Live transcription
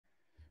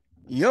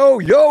Yo,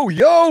 yo,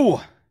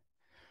 yo.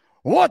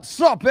 What's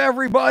up,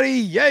 everybody?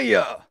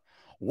 Yeah.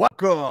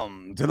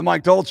 Welcome to the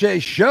Mike Dolce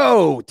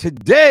Show.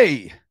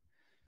 Today,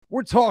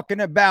 we're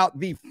talking about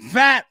the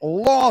fat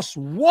loss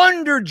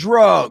wonder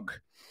drug,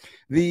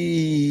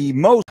 the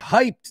most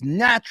hyped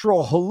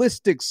natural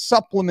holistic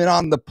supplement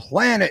on the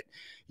planet.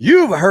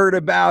 You've heard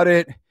about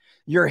it.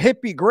 Your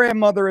hippie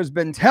grandmother has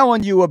been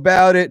telling you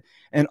about it,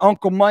 and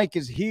Uncle Mike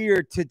is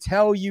here to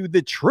tell you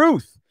the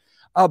truth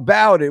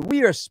about it.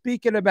 We are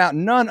speaking about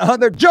none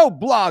other. Joe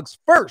Blogs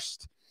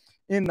first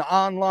in the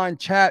online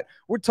chat.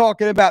 We're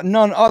talking about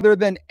none other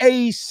than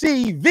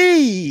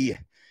ACV.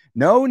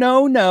 No,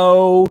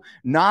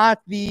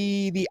 not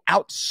the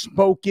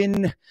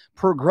outspoken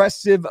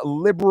progressive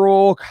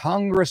liberal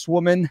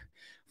congresswoman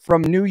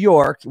from New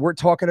York. We're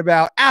talking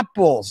about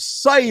apple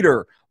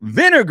cider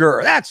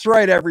vinegar. That's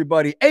right,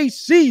 everybody.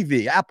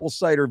 ACV, apple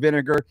cider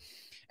vinegar.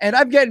 And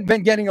I've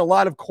been getting a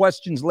lot of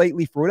questions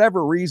lately for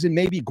whatever reason.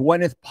 Maybe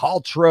Gwyneth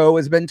Paltrow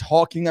has been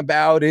talking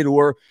about it,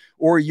 or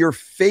your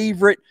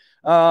favorite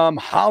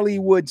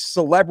Hollywood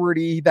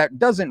celebrity that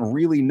doesn't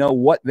really know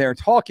what they're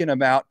talking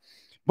about.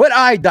 But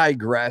I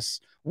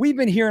digress. We've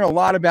been hearing a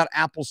lot about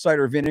apple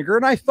cider vinegar,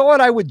 and I thought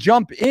I would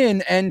jump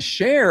in and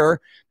share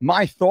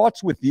my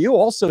thoughts with you.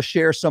 Also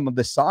share some of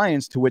the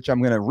science, to which I'm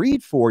going to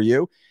read for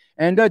you,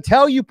 and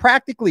tell you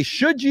practically,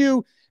 should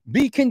you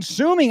be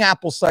consuming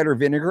apple cider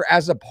vinegar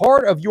as a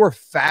part of your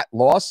fat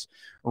loss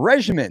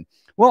regimen?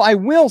 Well, I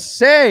will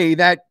say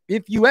that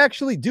if you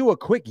actually do a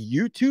quick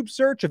YouTube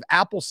search of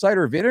apple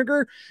cider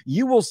vinegar,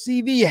 you will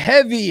see the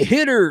heavy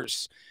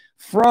hitters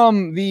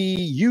from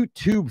the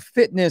YouTube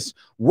fitness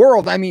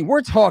world. I mean,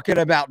 we're talking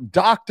about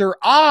Dr.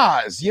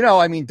 Oz.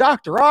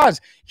 Dr. Oz,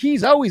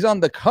 he's always on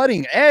the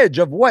cutting edge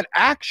of what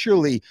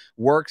actually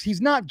works.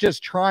 He's not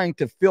just trying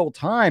to fill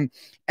time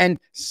and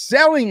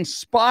selling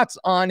spots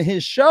on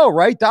his show,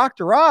 right?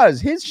 Dr. Oz,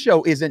 his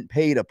show isn't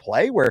pay to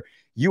play, where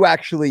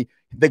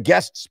the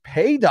guests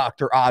pay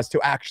Dr. Oz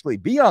to actually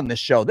be on the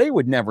show. They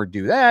would never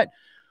do that.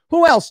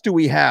 Who else do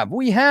we have?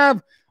 We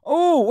have,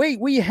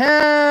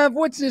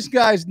 what's this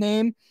guy's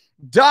name?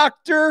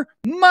 Dr.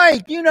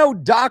 Mike,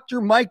 Dr.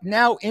 Mike,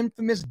 now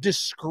infamous,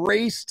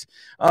 disgraced,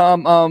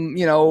 handsome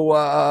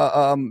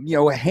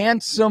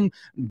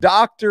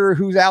doctor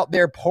who's out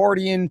there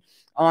partying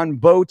on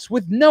boats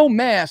with no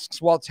masks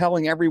while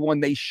telling everyone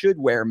they should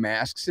wear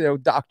masks.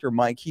 Dr.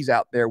 Mike, he's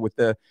out there with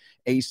the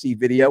AC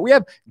video. We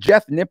have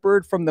Jeff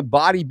Nippard from the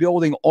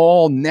bodybuilding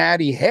all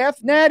natty,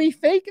 half natty,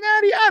 fake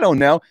natty. I don't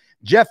know.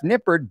 Jeff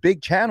Nippard,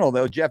 big channel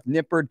though. Jeff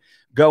Nippard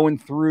going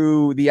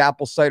through the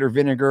apple cider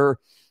vinegar.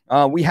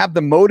 We have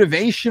the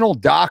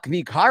motivational doc,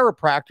 the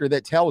chiropractor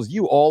that tells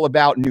you all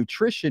about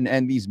nutrition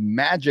and these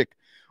magic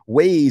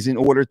ways in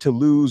order to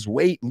lose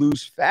weight,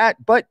 lose fat.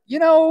 But, he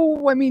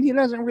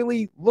doesn't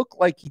really look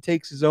like he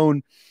takes his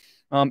own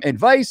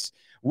advice.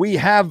 We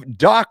have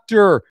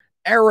Dr.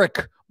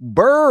 Eric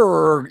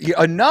Berg,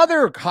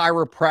 another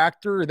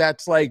chiropractor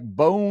that's like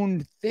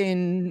bone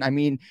thin. I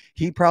mean,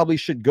 he probably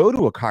should go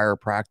to a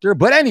chiropractor.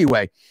 But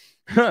anyway,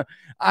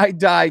 I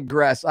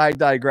digress.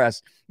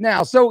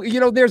 Now, so,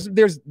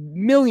 there's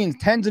millions,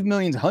 tens of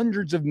millions,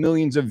 hundreds of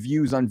millions of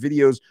views on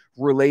videos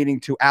relating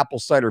to apple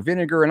cider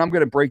vinegar. And I'm going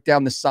to break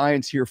down the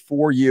science here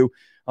for you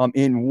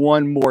in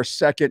one more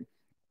second.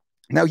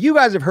 Now, you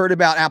guys have heard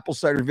about apple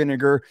cider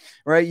vinegar,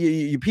 right?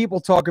 You people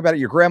talk about it.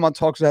 Your grandma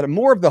talks about it.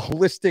 More of the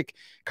holistic,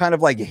 kind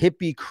of like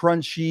hippie,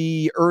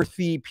 crunchy,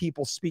 earthy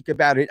people speak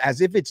about it as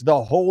if it's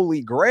the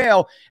holy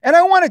grail. And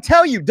I want to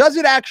tell you, does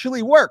it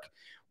actually work?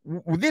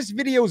 This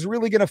video is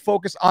really going to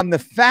focus on the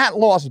fat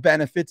loss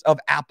benefits of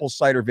apple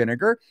cider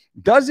vinegar.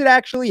 Does it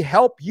actually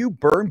help you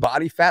burn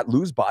body fat,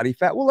 lose body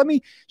fat? Well, let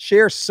me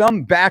share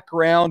some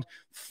background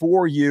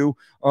for you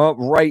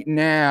right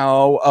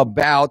now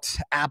about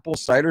apple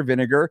cider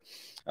vinegar.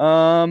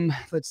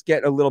 Let's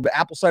get a little bit.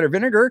 Apple cider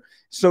vinegar,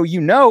 so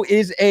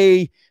is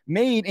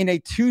made in a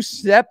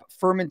two-step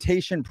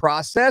fermentation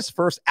process.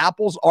 First,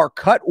 apples are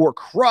cut or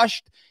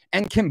crushed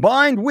and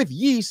combined with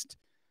yeast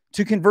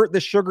to convert the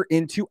sugar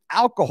into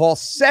alcohol.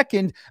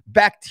 Second,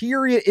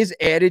 bacteria is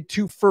added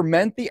to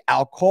ferment the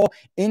alcohol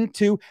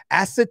into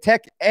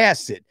acetic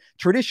acid.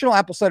 Traditional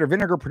apple cider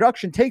vinegar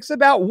production takes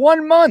about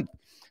 1 month,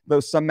 though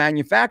some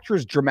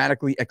manufacturers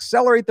dramatically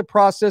accelerate the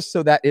process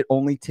so that it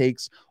only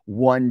takes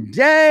 1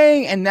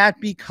 day, and that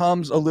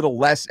becomes a little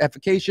less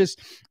efficacious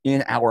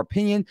in our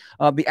opinion.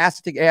 The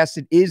acetic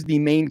acid is the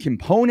main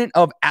component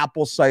of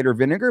apple cider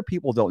vinegar.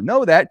 People don't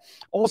know that.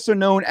 Also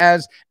known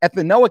as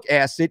ethanoic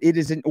acid, it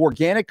is an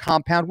organic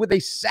compound with a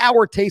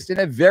sour taste and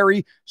a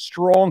very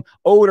strong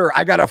odor.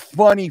 I got a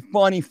funny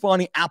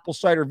apple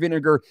cider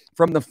vinegar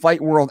from the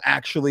fight world,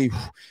 actually,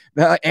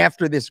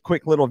 after this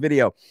quick little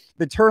video.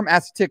 The term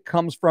acetic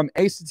comes from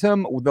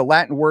acetum, the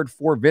Latin word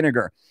for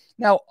vinegar.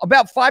 Now,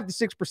 about 5 to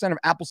 6% of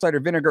apple cider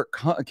vinegar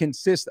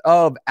consists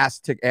of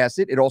acetic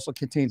acid. It also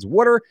contains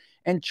water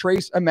and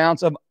trace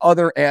amounts of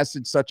other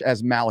acids, such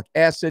as malic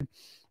acid.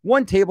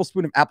 1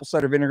 tablespoon of apple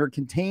cider vinegar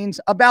contains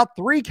about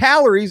 3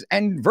 calories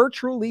and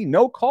virtually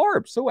no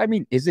carbs. So, I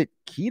mean, is it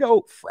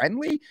keto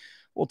friendly?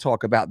 We'll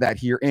talk about that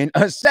here in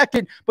a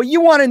second. But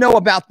you want to know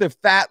about the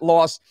fat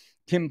loss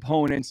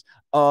components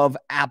of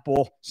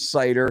apple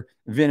cider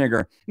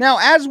vinegar. Now,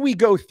 as we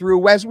go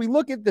through, as we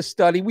look at the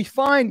study, we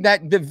find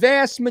that the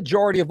vast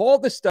majority of all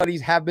the studies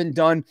have been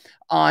done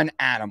on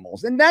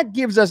animals. And that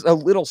gives us a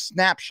little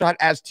snapshot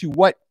as to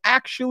what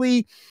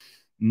actually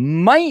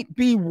might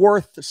be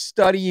worth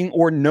studying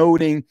or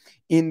noting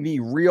in the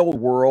real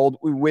world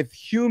with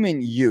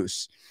human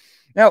use.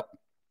 Now,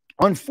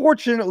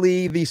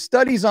 unfortunately, the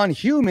studies on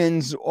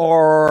humans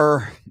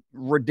are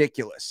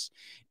ridiculous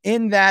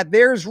in that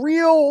there's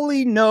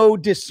really no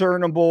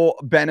discernible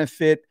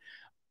benefit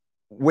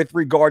with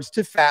regards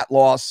to fat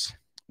loss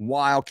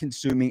while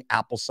consuming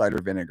apple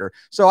cider vinegar.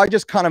 So I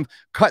just kind of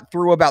cut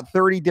through about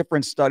 30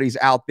 different studies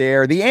out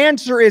there. The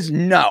answer is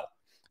no.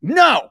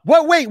 No.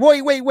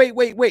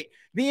 Wait.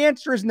 The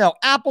answer is no.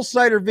 Apple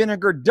cider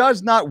vinegar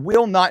does not,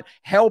 will not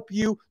help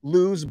you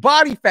lose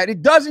body fat.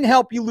 It doesn't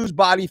help you lose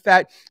body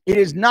fat. It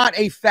is not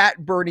a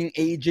fat burning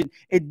agent.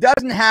 It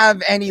doesn't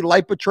have any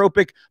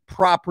lipotropic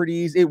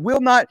properties. It will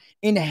not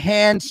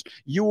enhance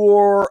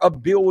your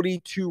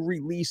ability to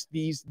release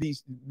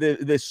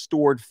the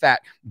stored fat.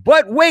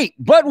 But wait,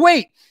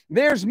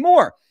 there's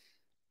more.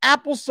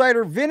 Apple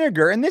cider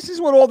vinegar, and this is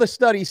what all the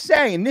studies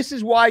say, and this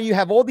is why you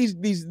have all these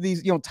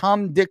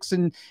Tom Dicks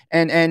and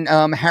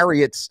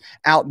Harriets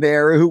out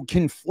there who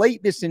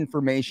conflate this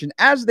information,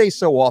 as they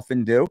so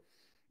often do.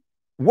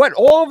 What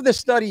all of the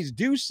studies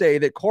do say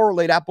that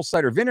correlate apple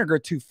cider vinegar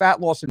to fat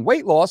loss and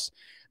weight loss,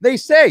 they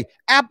say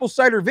apple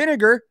cider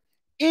vinegar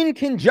in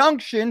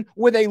conjunction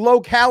with a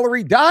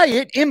low-calorie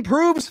diet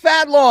improves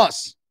fat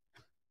loss.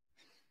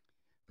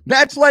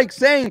 That's like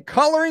saying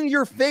coloring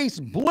your face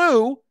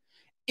blue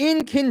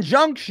in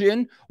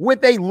conjunction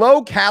with a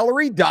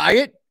low-calorie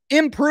diet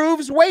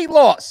improves weight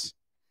loss.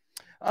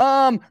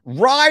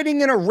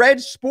 Riding in a red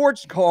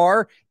sports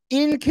car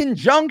in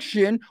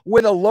conjunction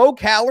with a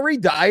low-calorie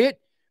diet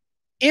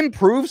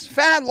improves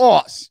fat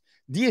loss.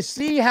 Do you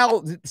see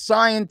how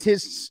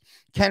scientists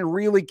can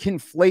really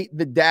conflate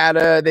the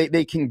data?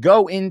 They can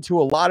go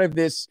into a lot of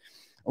these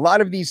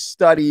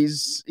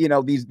studies,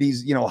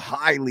 these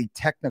highly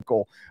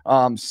technical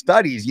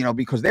studies,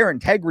 because their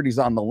integrity is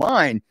on the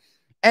line.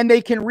 And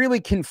they can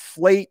really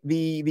conflate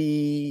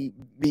the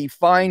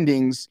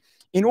findings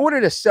in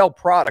order to sell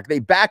product. They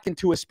back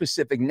into a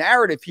specific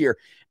narrative here.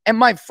 And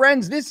my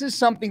friends, this is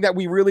something that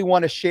we really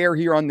want to share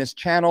here on this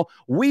channel.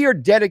 We are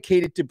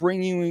dedicated to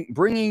bringing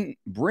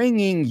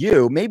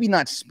you, maybe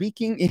not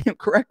speaking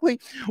correctly,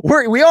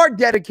 we are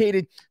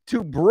dedicated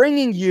to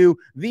bringing you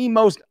the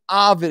most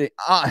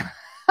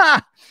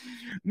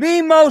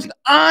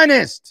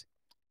honest,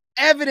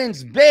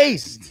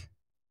 evidence-based,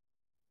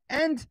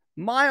 and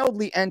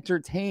mildly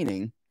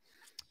entertaining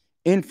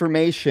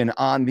information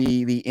on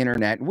the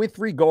internet with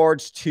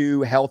regards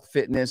to health,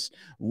 fitness,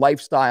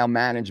 lifestyle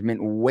management,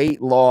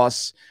 weight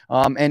loss,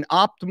 and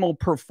optimal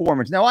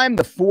performance. Now, I'm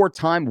the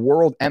 4-time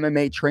World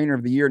MMA Trainer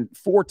of the Year,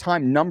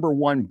 4-time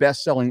 #1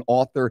 best-selling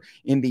author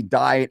in the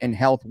diet and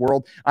health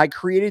world. I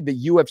created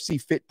the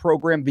UFC Fit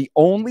program, the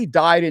only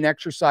diet and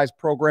exercise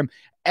program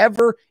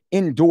ever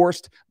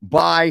endorsed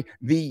by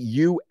the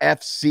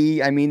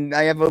UFC. I mean,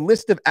 I have a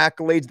list of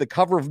accolades. The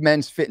cover of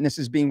Men's Fitness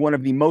as being one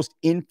of the most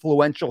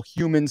influential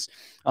humans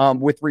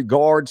with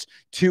regards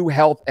to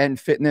health and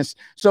fitness.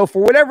 So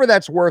for whatever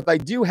that's worth, I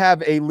do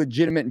have a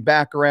legitimate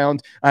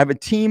background. I have a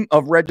team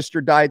of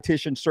registered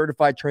dietitians,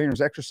 certified trainers,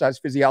 exercise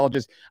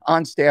physiologists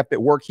on staff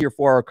that work here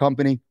for our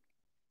company.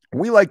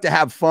 We like to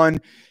have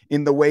fun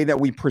in the way that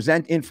we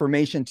present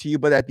information to you,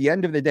 but at the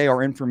end of the day,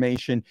 our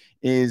information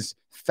is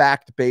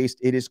fact-based.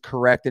 It is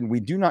correct, and we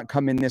do not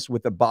come in this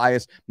with a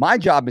bias. My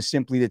job is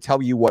simply to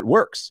tell you what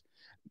works.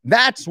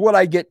 That's what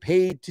I get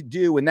paid to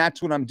do, and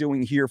that's what I'm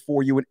doing here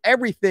for you. And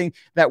everything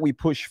that we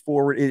push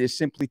forward, it is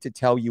simply to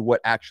tell you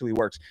what actually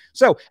works.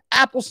 So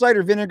apple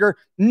cider vinegar,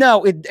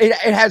 no, it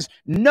has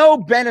no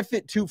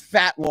benefit to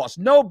fat loss,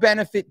 no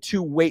benefit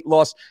to weight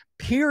loss,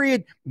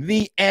 period,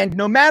 the end.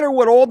 No matter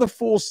what all the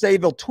fools say,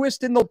 they'll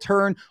twist and they'll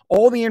turn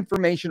all the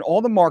information,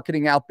 all the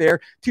marketing out there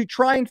to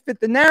try and fit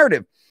the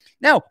narrative.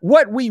 Now,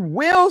 what we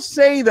will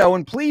say, though,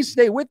 and please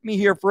stay with me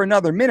here for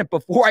another minute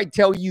before I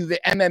tell you the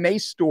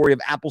MMA story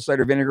of apple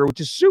cider vinegar,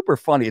 which is super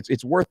funny.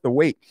 It's worth the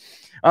wait.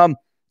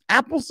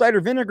 Apple cider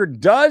vinegar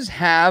does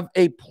have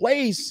a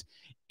place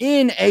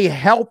in a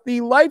healthy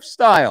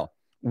lifestyle.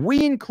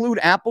 We include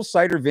apple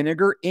cider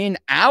vinegar in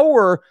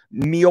our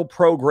meal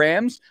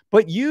programs,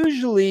 but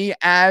usually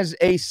as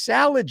a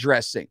salad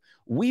dressing.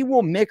 We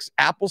will mix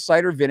apple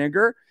cider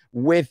vinegar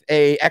with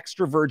a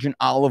extra virgin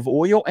olive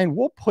oil, and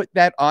we'll put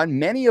that on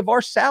many of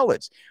our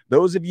salads.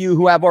 Those of you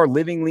who have our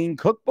Living Lean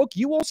cookbook,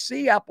 you will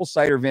see apple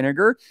cider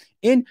vinegar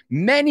in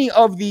many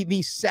of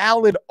the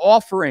salad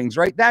offerings,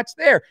 right? That's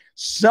there.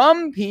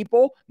 Some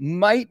people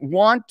might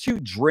want to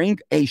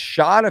drink a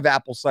shot of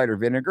apple cider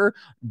vinegar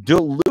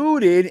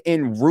diluted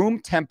in room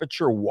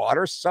temperature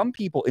water. Some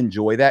people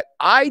enjoy that.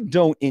 I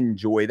don't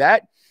enjoy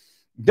that.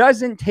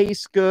 Doesn't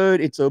taste good.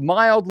 It's a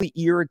mildly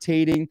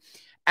irritating.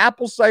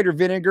 apple cider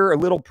vinegar, a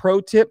little pro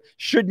tip,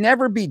 should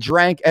never be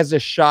drank as a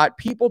shot.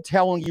 People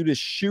telling you to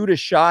shoot a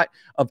shot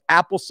of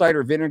apple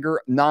cider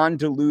vinegar,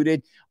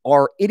 non-diluted,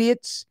 are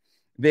idiots.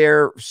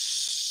 They're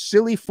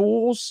silly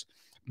fools,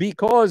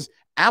 because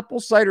apple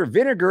cider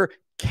vinegar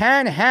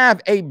can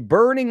have a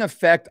burning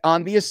effect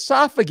on the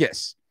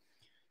esophagus.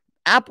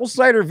 Apple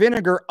cider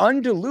vinegar,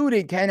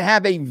 undiluted, can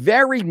have a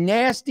very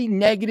nasty,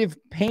 negative,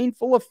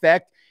 painful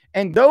effect.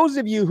 And those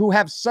of you who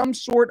have some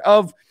sort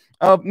of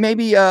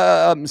maybe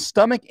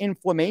stomach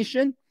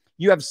inflammation,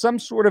 you have some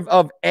sort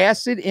of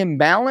acid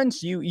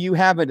imbalance, you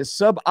have a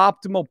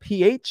suboptimal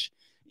pH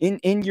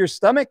in your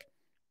stomach,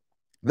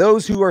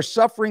 those who are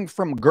suffering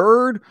from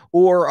GERD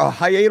or a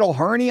hiatal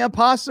hernia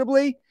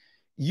possibly,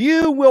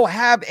 you will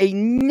have a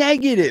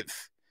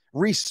negative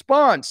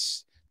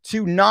response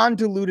to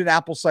non-diluted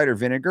apple cider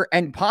vinegar,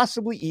 and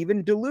possibly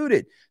even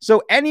diluted.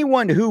 So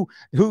anyone who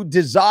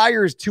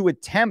desires to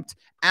attempt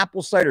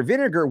apple cider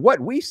vinegar, what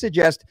we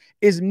suggest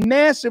is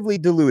massively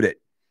diluted,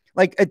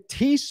 like a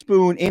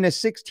teaspoon in a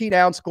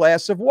 16-ounce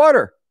glass of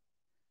water,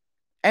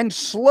 and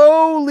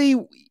slowly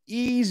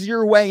ease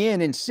your way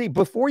in and see,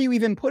 before you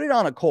even put it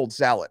on a cold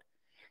salad,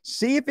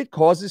 see if it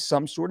causes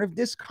some sort of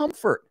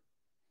discomfort.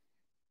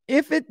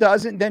 If it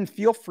doesn't, then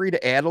feel free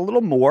to add a little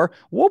more.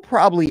 We'll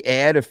probably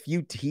add a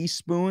few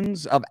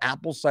teaspoons of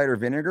apple cider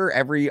vinegar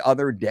every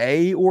other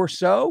day or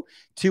so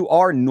to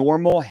our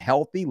normal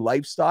healthy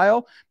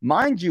lifestyle.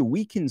 Mind you,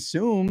 we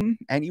consume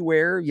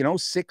anywhere,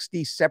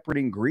 60 separate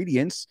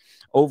ingredients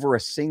over a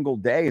single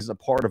day as a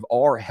part of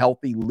our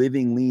Healthy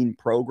Living Lean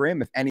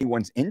program. If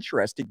anyone's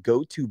interested,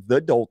 go to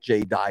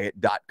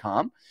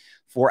thedolcediet.com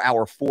for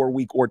our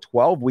 4-week or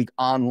 12-week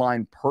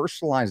online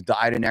personalized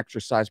diet and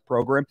exercise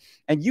program,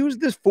 and use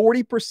this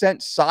 40%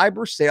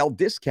 cyber sale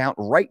discount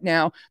right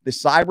now. The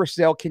cyber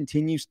sale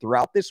continues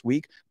throughout this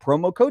week.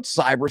 Promo code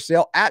cyber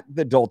sale at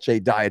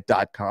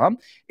thedolcediet.com.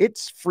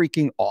 It's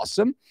freaking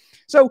awesome.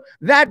 So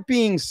that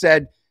being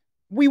said,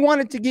 we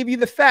wanted to give you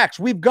the facts.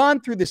 We've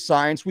gone through the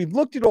science. We've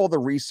looked at all the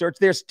research.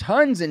 There's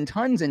tons and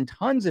tons and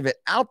tons of it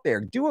out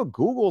there. Do a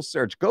Google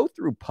search. Go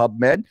through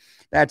PubMed.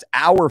 That's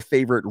our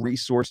favorite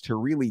resource to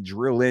really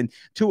drill in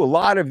to a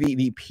lot of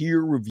the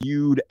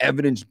peer-reviewed,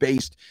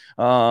 evidence-based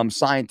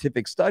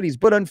scientific studies.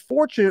 But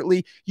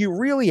unfortunately, you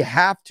really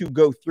have to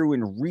go through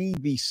and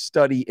read the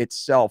study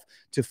itself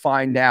to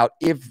find out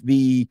if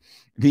the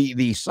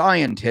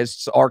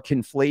scientists are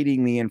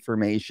conflating the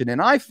information. And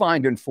I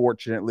find,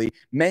 unfortunately,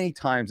 many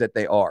times that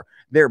they are.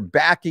 They're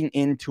backing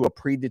into a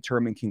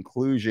predetermined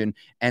conclusion,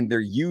 and they're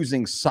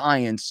using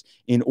science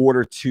in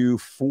order to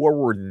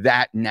forward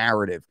that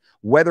narrative,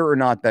 whether or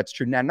not that's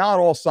true. Now, not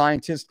all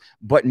scientists,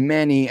 but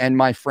many, and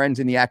my friends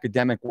in the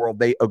academic world,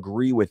 they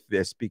agree with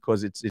this,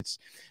 because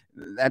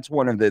that's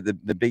one of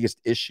the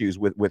biggest issues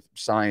with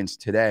science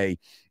today,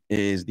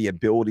 is the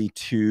ability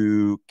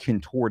to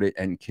contort it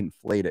and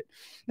conflate it.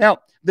 Now,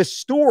 the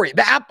story,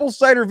 the apple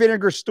cider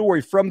vinegar story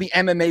from the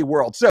MMA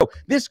world. So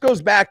this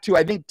goes back to,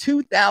 I think,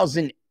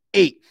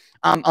 2008.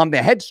 I'm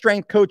the head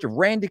strength coach of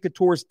Randy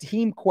Couture's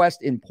Team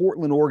Quest in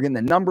Portland, Oregon,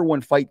 the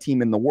 #1 fight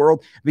team in the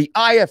world. The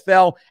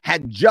IFL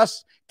had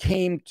just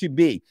came to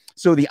be.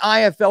 So the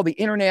IFL, the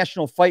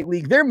International Fight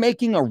League, they're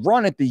making a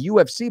run at the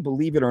UFC,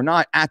 believe it or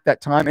not, at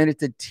that time. And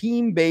it's a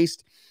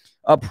team-based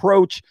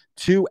approach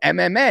to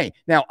MMA.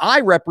 Now, I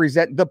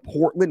represent the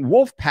Portland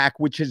Wolfpack,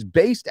 which is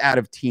based out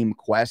of Team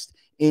Quest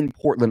in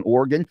Portland,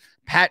 Oregon.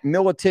 Pat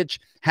Miletich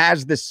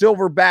has the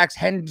Silverbacks.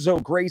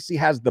 Henzo Gracie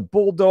has the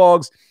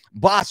Bulldogs.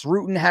 Boss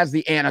Rutan has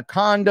the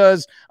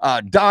Anacondas.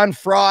 Don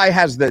Fry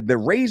has the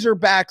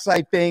Razorbacks,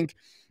 I think.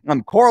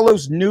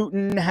 Carlos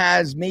Newton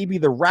has maybe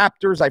the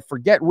Raptors. I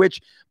forget which,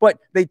 but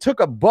they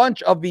took a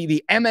bunch of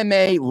the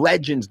MMA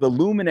legends, the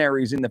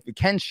luminaries in the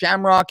Ken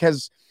Shamrock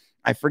has,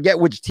 I forget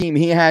which team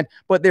he had,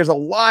 but there's a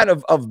lot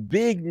of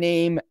big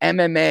name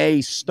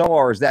MMA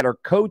stars that are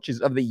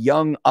coaches of the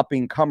young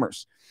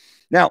up-and-comers.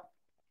 Now,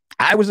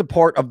 I was a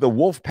part of the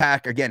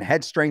Wolfpack, again,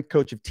 head strength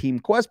coach of Team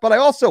Quest, but I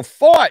also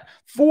fought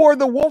for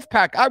the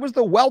Wolfpack. I was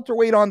the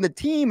welterweight on the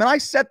team, and I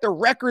set the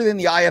record in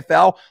the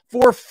IFL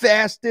for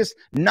fastest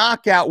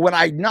knockout when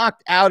I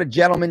knocked out a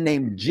gentleman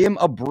named Jim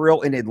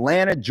Abril in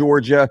Atlanta,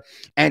 Georgia,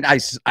 and I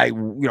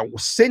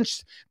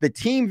cinched the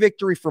team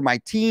victory for my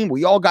team.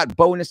 We all got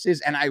bonuses,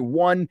 and I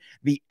won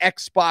the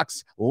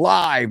Xbox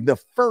Live the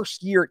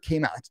first year it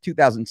came out. That's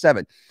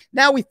 2007.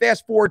 Now we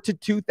fast forward to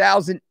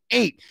 2008.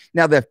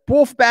 Now, the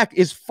Wolfpack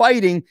is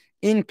fighting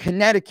in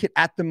Connecticut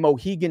at the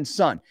Mohegan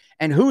Sun.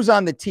 And who's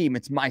on the team?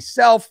 It's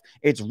myself.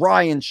 It's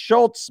Ryan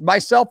Schultz.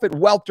 Myself at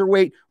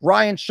welterweight.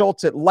 Ryan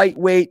Schultz at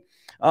lightweight.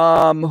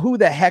 Who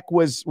the heck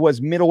was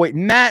middleweight?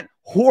 Matt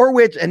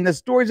Horwich. And the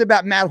stories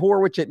about Matt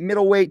Horwich at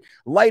middleweight.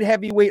 Light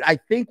heavyweight, I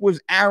think,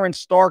 was Aaron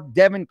Stark.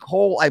 Devin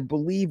Cole, I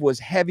believe, was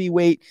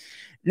heavyweight.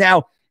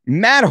 Now,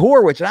 Matt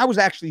Horwich, and I was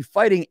actually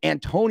fighting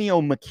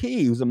Antonio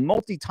McKee, who's a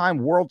multi-time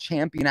world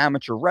champion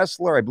amateur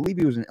wrestler. I believe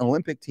he was an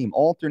Olympic team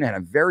alternate, had a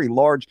very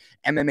large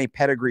MMA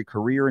pedigree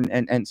career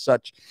and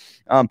such.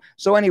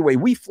 So anyway,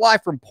 we fly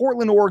from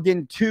Portland,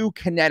 Oregon to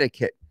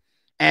Connecticut.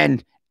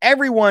 And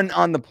everyone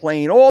on the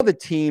plane, all the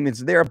team,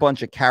 they're a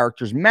bunch of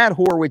characters. Matt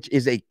Horwich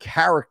is a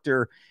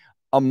character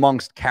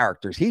amongst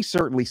characters. He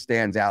certainly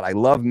stands out. I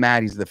love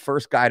Matt. He's the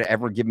first guy to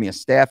ever give me a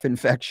staph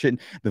infection,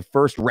 the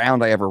first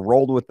round I ever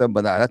rolled with them,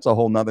 but that's a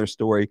whole nother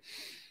story.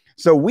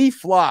 So we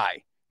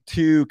fly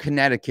to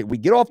Connecticut. We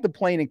get off the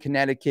plane in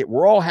Connecticut.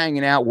 We're all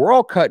hanging out. We're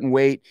all cutting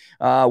weight.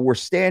 We're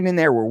standing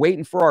there. We're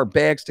waiting for our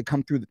bags to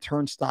come through the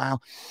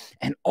turnstile.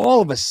 And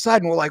all of a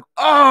sudden, we're like,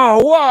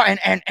 oh, wow.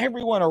 And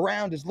everyone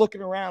around is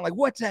looking around like,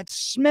 what's that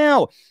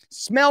smell?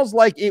 Smells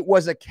like it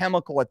was a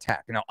chemical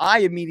attack. Now, I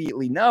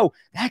immediately know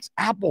that's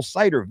apple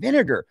cider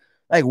vinegar.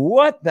 Like,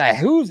 what the?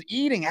 Who's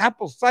eating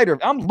apple cider?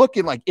 I'm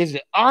looking like, is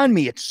it on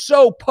me? It's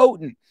so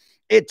potent.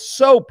 It's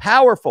so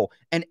powerful.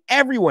 And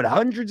everyone,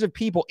 hundreds of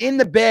people in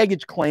the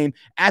baggage claim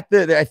at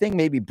I think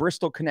maybe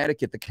Bristol,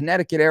 Connecticut, the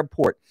Connecticut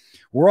airport.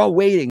 We're all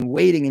waiting.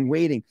 And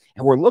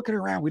we're looking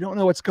around. We don't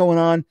know what's going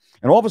on.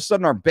 And all of a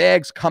sudden our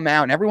bags come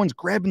out and everyone's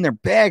grabbing their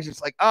bags.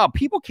 It's like, oh,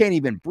 people can't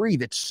even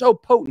breathe. It's so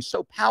potent,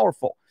 so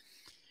powerful.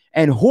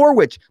 And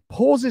Horwich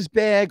pulls his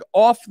bag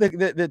off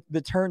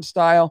the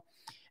turnstile.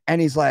 And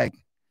he's like,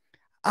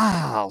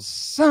 oh,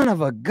 son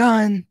of a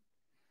gun.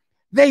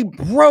 They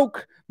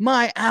broke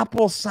my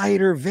apple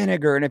cider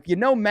vinegar. And if you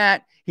know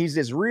Matt, he's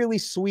this really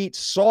sweet,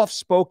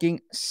 soft-spoken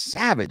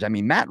savage. I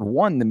mean, Matt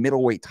won the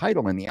middleweight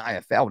title in the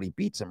IFL, and he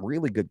beat some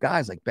really good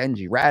guys like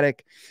Benji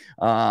Raddick.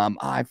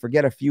 I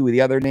forget a few of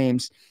the other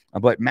names,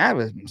 but Matt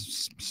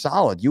was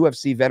solid.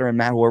 UFC veteran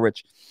Matt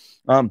Horwich.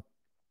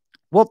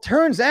 Well,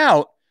 turns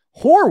out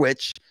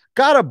Horwich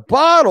got a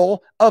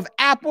bottle of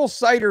apple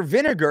cider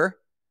vinegar,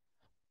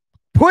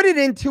 put it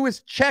into his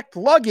checked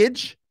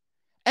luggage,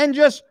 and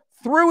just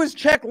threw his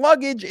checked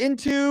luggage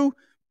into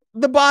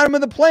the bottom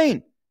of the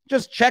plane.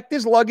 Just checked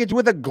his luggage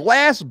with a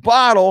glass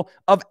bottle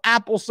of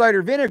apple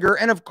cider vinegar.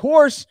 And of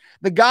course,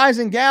 the guys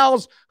and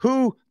gals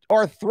who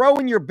are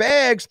throwing your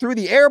bags through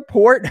the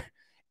airport,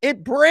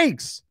 it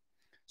breaks.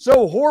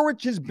 So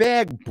Horwich's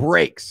bag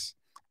breaks.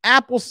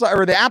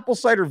 The apple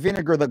cider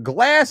vinegar, the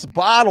glass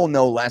bottle,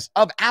 no less,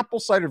 of apple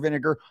cider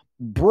vinegar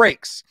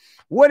breaks.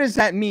 What does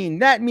that mean?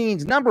 That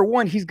means, number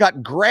one, he's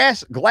got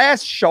glass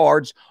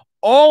shards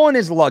all in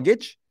his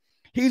luggage.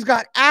 He's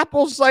got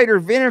apple cider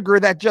vinegar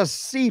that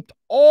just seeped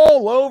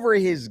all over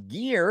his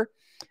gear.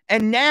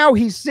 And now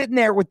he's sitting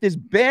there with this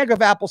bag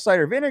of apple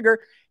cider vinegar.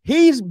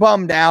 He's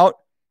bummed out.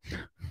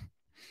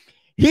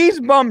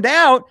 He's bummed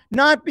out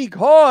not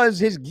because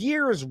his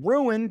gear is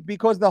ruined,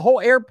 because the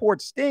whole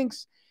airport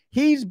stinks.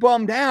 He's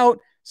bummed out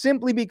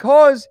simply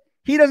because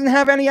he doesn't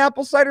have any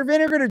apple cider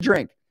vinegar to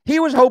drink. He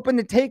was hoping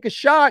to take a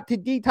shot to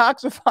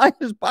detoxify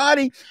his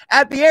body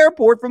at the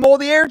airport from all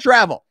the air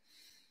travel.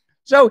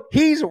 So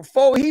he's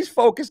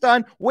focused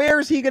on where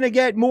is he going to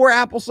get more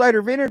apple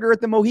cider vinegar at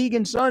the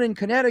Mohegan Sun in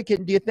Connecticut.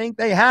 And do you think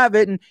they have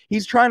it? And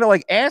he's trying to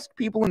like ask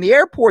people in the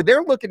airport.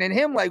 They're looking at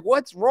him like,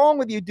 what's wrong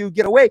with you, dude?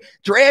 Get away.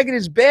 Dragging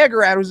his bag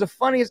around. It was the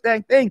funniest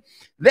dang thing.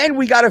 Then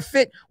we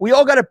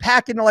all got to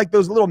pack into like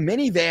those little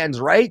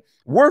minivans, right?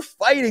 We're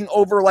fighting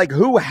over like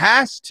who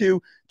has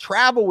to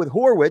travel with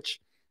Horwich.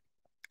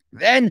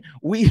 Then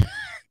we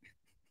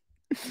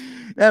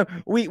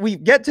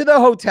get to the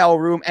hotel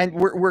room and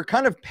we're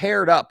kind of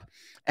paired up.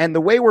 And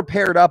the way we're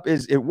paired up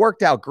is it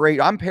worked out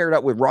great. I'm paired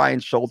up with Ryan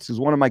Schultz, who's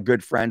one of my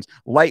good friends.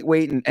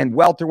 Lightweight and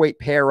welterweight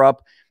pair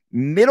up,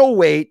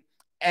 middleweight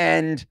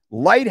and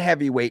light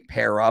heavyweight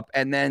pair up,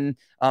 and then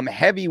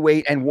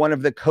heavyweight and one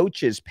of the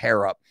coaches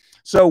pair up.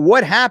 So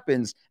what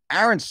happens?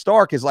 Aaron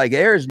Stark is like,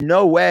 there's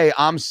no way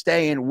I'm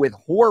staying with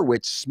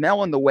Horwich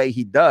smelling the way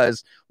he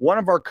does. One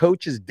of our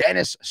coaches,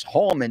 Dennis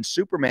Hallman,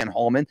 Superman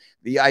Hallman,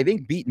 I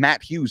think beat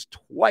Matt Hughes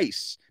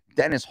twice.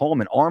 Dennis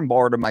Hallman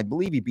armbarred him. I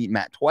believe he beat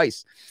Matt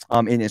twice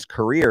in his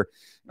career.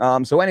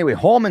 So anyway,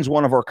 Hallman's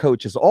one of our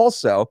coaches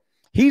also.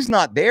 He's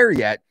not there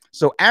yet.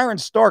 So Aaron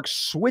Stark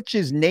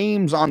switches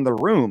names on the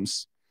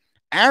rooms.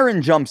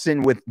 Aaron jumps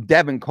in with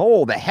Devin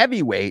Cole, the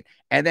heavyweight,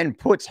 and then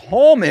puts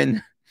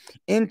Hallman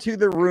into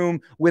the room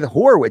with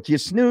Horwich. You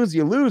snooze,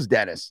 you lose,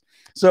 Dennis.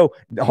 So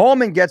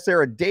Hallman gets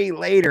there a day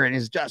later and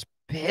is just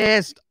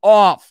pissed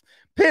off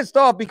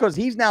because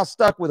he's now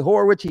stuck with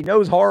Horwich. He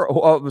knows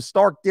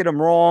Stark did him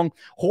wrong.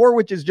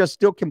 Horwich is just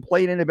still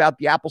complaining about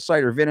the apple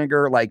cider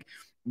vinegar. Like,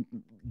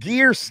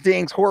 gear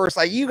stinks. Horwich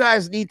like, you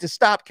guys need to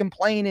stop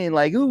complaining.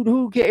 Like,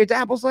 who cares? It's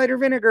apple cider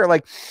vinegar.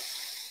 Like,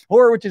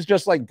 Horwich is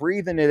just like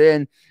breathing it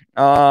in.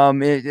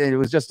 It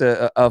was just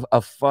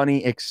a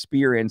funny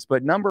experience.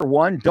 But number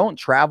one, don't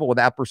travel with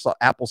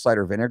apple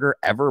cider vinegar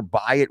ever.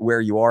 Buy it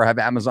where you are. Have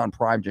Amazon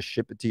Prime just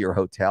ship it to your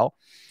hotel.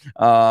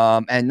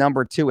 And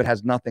number two, it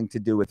has nothing to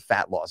do with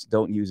fat loss.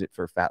 Don't use it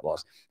for fat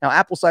loss. Now,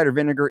 apple cider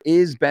vinegar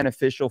is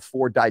beneficial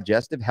for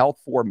digestive health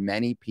for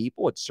many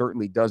people. It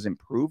certainly does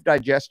improve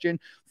digestion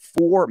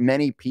for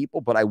many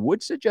people, but I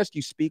would suggest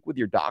you speak with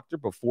your doctor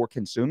before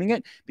consuming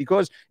it,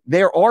 because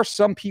there are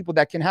some people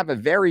that can have a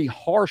very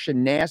harsh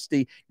and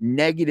nasty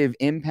negative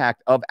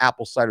impact of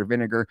apple cider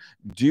vinegar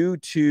due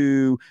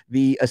to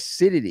the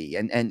acidity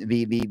and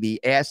the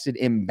acid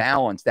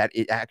imbalance that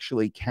it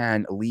actually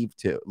can lead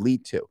to.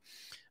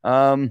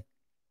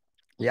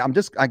 Yeah,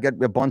 I get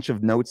a bunch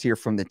of notes here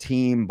from the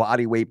team,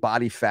 body weight,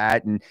 body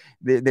fat, and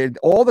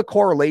all the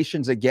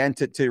correlations. Again,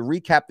 to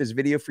recap this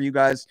video for you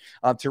guys,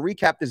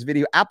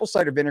 apple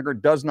cider vinegar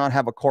does not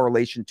have a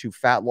correlation to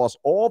fat loss.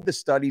 All of the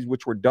studies,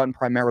 which were done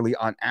primarily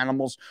on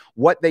animals,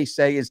 what they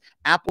say is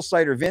apple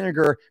cider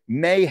vinegar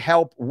may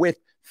help with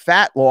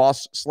fat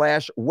loss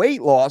 /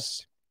 weight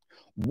loss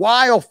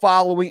while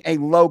following a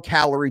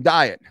low-calorie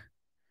diet.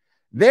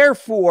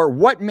 Therefore,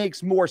 what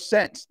makes more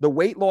sense? The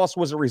weight loss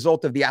was a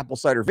result of the apple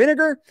cider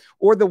vinegar,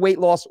 or the weight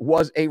loss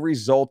was a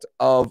result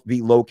of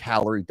the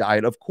low-calorie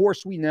diet? Of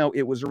course, we know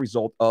it was a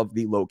result of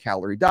the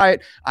low-calorie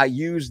diet. I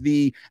use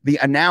the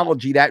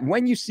analogy that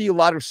when you see a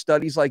lot of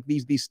studies like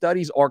these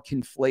studies are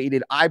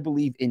conflated, I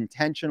believe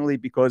intentionally,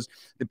 because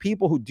the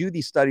people who do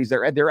these studies,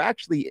 they're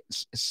actually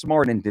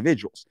smart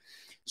individuals.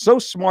 So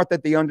smart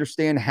that they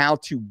understand how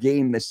to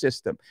game the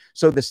system.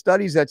 So the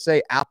studies that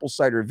say apple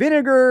cider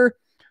vinegar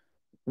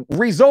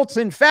results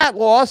in fat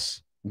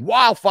loss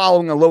while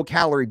following a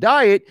low-calorie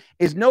diet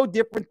is no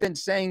different than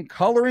saying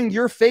coloring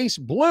your face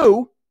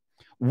blue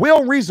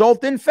will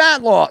result in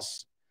fat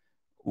loss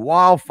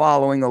while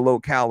following a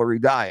low-calorie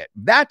diet.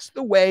 That's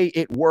the way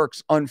it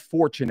works,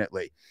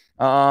 unfortunately.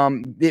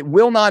 It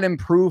will not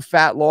improve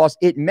fat loss.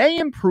 It may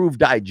improve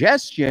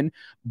digestion,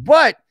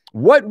 but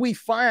what we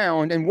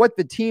found and what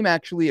the team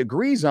actually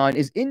agrees on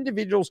is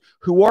individuals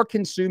who are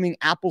consuming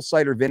apple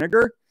cider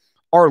vinegar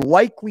are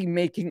likely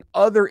making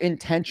other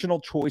intentional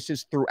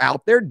choices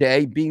throughout their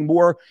day, being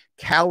more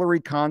calorie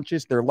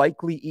conscious. They're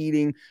likely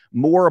eating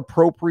more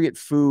appropriate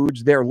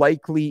foods. They're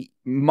likely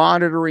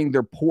monitoring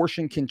their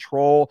portion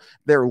control.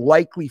 They're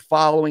likely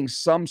following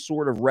some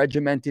sort of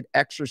regimented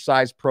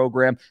exercise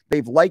program.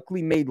 They've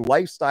likely made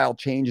lifestyle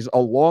changes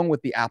along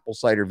with the apple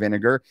cider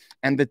vinegar.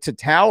 And the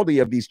totality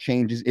of these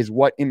changes is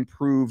what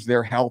improves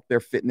their health, their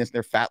fitness,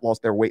 their fat loss,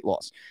 their weight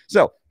loss.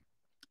 So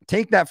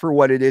take that for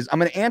what it is. I'm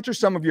going to answer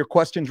some of your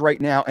questions right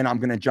now, and I'm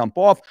going to jump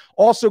off.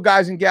 Also,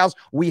 guys and gals,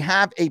 we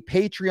have a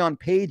Patreon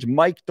page.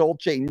 Mike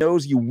Dolce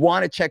knows you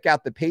want to check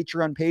out the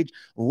Patreon page.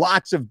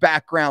 Lots of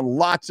background,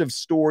 lots of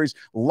stories,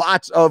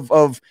 lots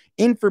of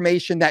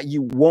information that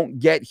you won't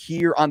get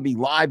here on the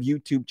live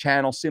YouTube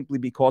channel, simply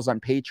because on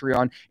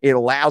Patreon, it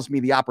allows me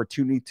the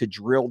opportunity to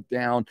drill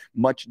down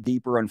much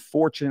deeper.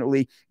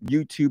 Unfortunately,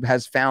 YouTube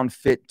has found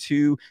fit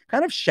to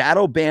kind of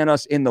shadow ban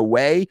us in the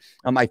way.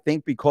 I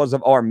think because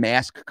of our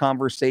mask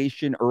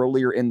conversation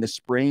earlier in the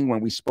spring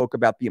when we spoke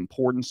about the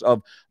importance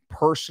of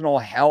personal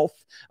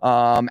health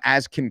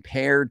as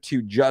compared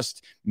to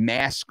just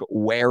mask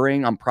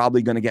wearing. I'm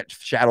probably going to get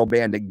shadow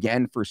banned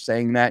again for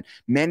saying that.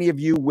 Many of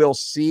you will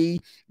see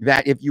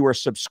that if you are a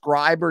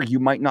subscriber, you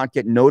might not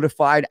get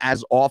notified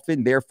as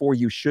often. Therefore,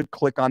 you should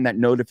click on that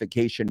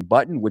notification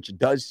button, which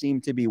does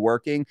seem to be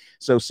working.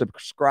 So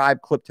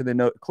subscribe, click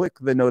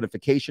the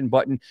notification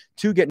button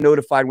to get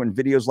notified when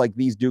videos like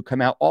these do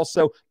come out.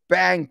 Also,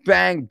 bang,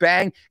 bang,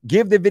 bang.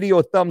 Give the video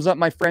a thumbs up,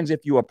 my friends,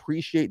 if you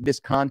appreciate this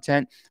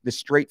content, the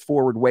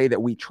straightforward way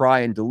that we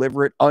try and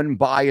deliver it,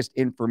 unbiased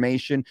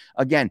information.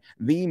 Again,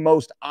 the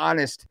most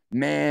honest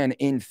man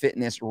in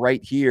fitness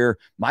right here.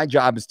 My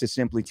job is to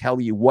simply tell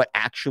you what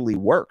actually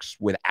works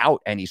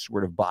without any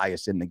sort of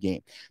bias in the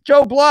game.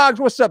 Joe Blogs,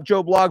 what's up,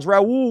 Joe Blogs?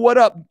 Raul, what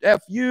up?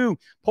 FU,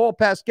 Paul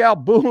Pascal,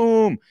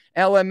 boom.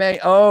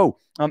 LMAO.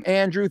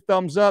 Andrew,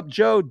 thumbs up.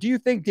 Joe, do you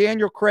think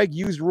Daniel Craig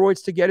used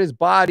roids to get his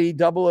body,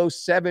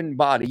 007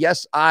 body?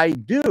 Yes, I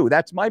do.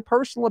 That's my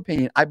personal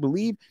opinion. I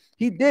believe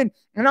he did,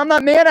 and I'm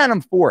not mad at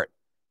him for it.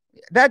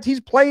 That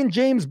he's playing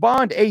James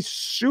Bond, a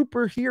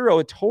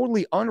superhero, a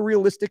totally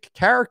unrealistic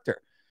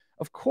character.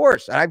 Of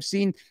course, I've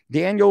seen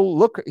Daniel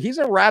look, he's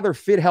a rather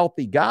fit,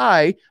 healthy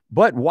guy,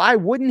 but why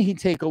wouldn't he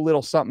take a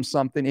little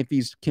something if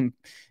he's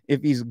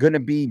going to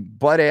be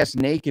butt-ass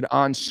naked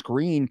on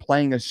screen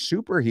playing a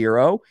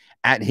superhero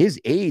at his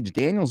age?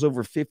 Daniel's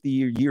over 50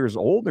 years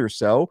old or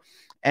so,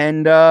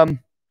 and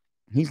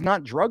he's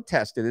not drug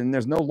tested, and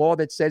there's no law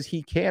that says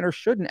he can or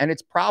shouldn't. And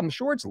I'm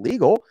sure it's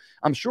legal.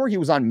 I'm sure he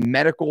was on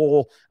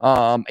medical,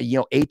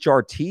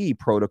 HRT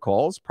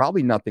protocols,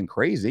 probably nothing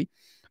crazy.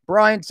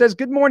 Brian says,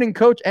 good morning,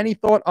 coach. Any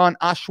thought on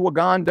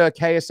ashwagandha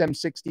KSM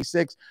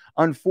 66?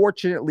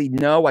 Unfortunately,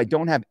 no, I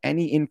don't have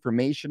any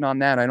information on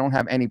that. I don't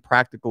have any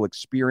practical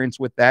experience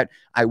with that.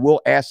 I will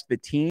ask the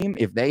team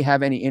if they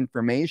have any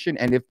information.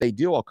 And if they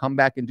do, I'll come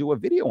back and do a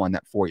video on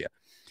that for you.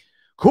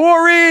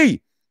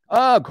 Coach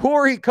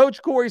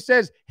Corey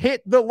says,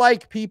 hit the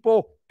like,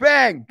 people.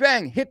 Bang,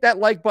 bang, hit that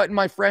like button,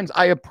 my friends.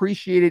 I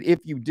appreciate it if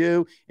you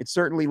do. It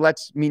certainly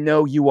lets me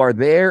know you are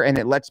there, and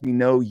it lets me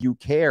know you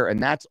care.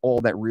 And that's all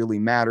that really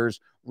matters,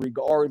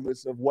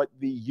 regardless of what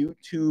the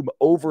YouTube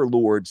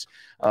overlords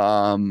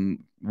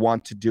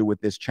want to do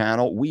with this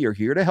channel. We are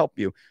here to help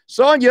you.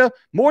 Sonia,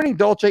 morning,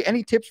 Dolce.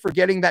 Any tips for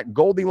getting that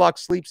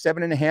Goldilocks sleep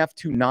 7.5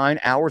 to 9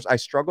 hours? I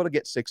struggle to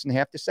get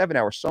 6.5 to 7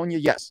 hours. Sonia,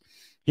 yes.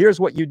 Here's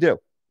what you do.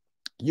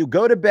 You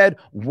go to bed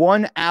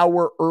 1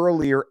 hour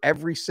earlier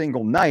every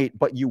single night,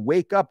 but you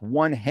wake up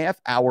 1/2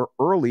 hour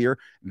earlier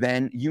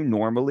than you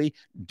normally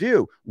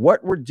do.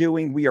 What we're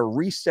doing, we are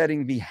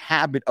resetting the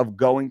habit of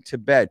going to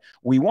bed.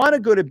 We want to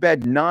go to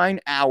bed 9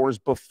 hours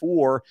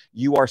before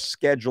you are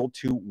scheduled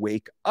to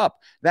wake up.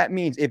 That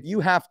means if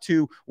you have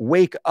to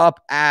wake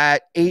up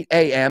at 8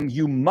 a.m.,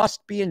 you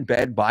must be in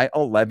bed by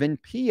 11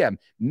 p.m.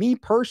 Me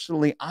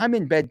personally, I'm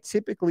in bed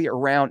typically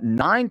around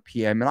 9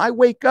 p.m. and I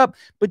wake up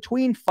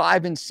between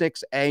 5 and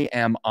 6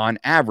 a.m. on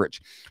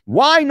average.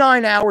 Why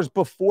 9 hours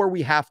before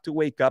we have to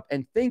wake up?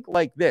 And think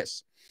like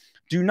this.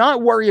 Do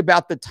not worry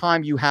about the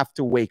time you have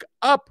to wake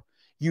up.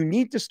 You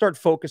need to start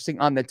focusing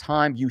on the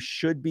time you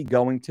should be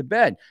going to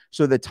bed.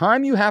 So the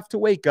time you have to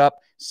wake up,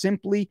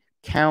 simply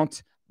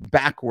count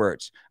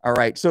backwards. All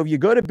right. So if you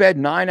go to bed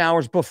 9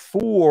 hours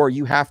before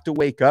you have to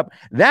wake up,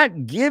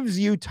 that gives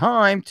you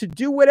time to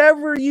do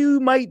whatever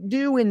you might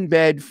do in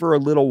bed for a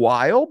little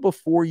while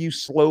before you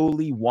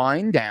slowly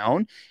wind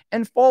down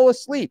and fall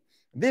asleep.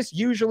 This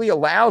usually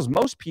allows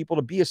most people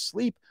to be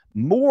asleep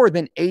more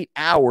than 8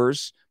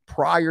 hours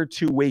prior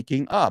to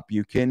waking up.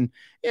 You can,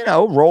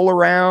 roll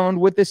around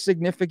with a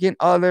significant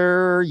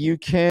other. You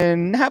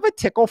can have a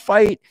tickle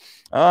fight.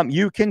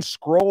 You can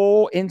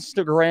scroll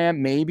Instagram.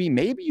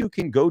 Maybe you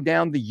can go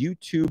down the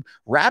YouTube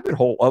rabbit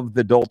hole of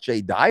the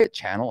Dolce Diet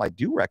channel. I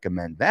do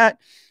recommend that.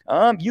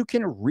 You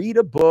can read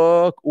a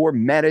book or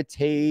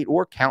meditate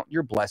or count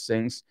your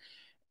blessings,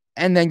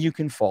 and then you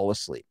can fall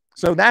asleep.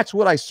 So that's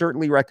what I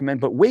certainly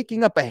recommend. But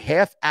waking up a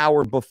half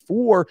hour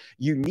before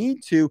you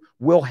need to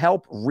will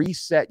help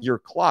reset your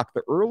clock.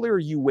 The earlier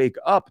you wake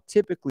up,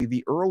 typically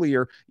the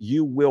earlier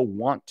you will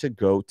want to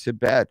go to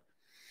bed.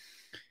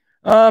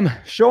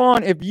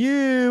 Sean, if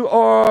you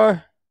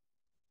are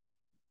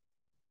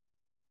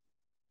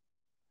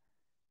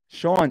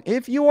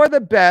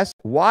the best,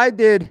 why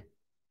did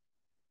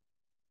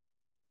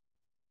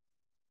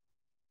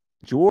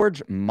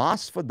George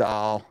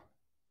Masvidal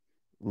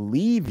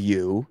leave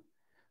you?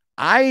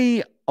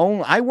 I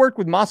worked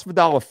with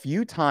Masvidal a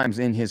few times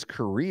in his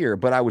career,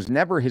 but I was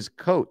never his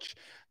coach.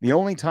 The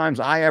only times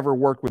I ever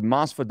worked with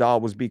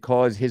Masvidal was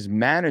because his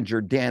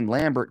manager, Dan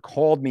Lambert,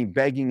 called me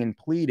begging and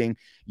pleading,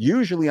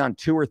 usually on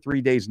 2 or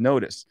 3 days'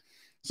 notice.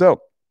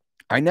 So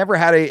I never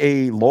had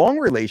a long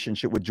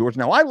relationship with George.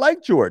 Now, I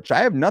like George.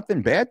 I have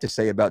nothing bad to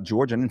say about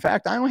George. And in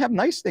fact, I don't have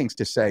nice things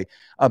to say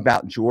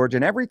about George.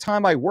 And every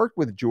time I worked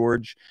with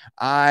George,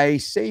 I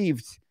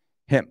saved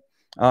him.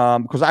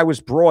 Because I was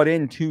brought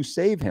in to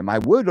save him. I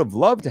would have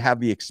loved to have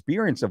the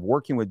experience of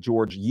working with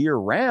George year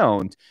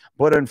round,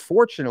 but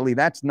unfortunately,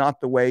 that's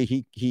not the way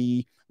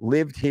he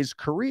lived his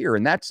career,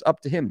 and that's up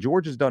to him.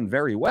 George has done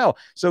very well.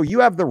 So you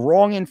have the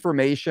wrong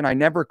information. I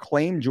never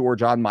claimed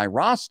George on my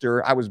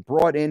roster. I was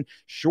brought in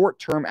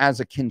short-term as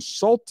a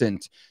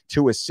consultant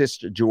to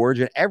assist George,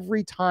 and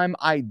every time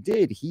I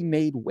did, he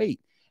made weight.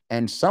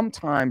 And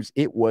sometimes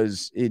it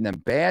was in a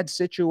bad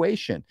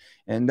situation.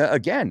 And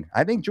again,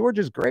 I think George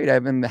is great.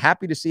 I'm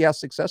happy to see how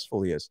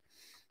successful he is.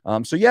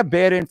 So you have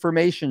bad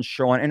information,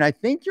 Sean. And I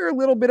think you're a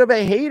little bit of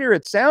a hater.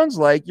 It sounds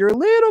like you're a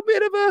little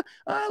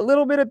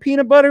bit of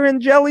peanut butter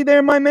and jelly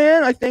there, my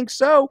man. I think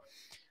so.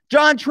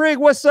 John Trigg,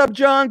 what's up,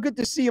 John? Good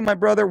to see you, my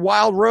brother.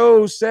 Wild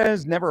Rose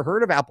says, never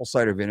heard of apple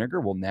cider vinegar.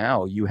 Well,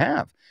 now you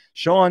have.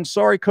 Sean,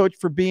 sorry, coach,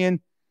 for being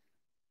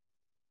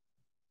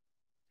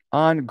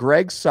on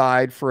Greg's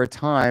side for a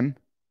time.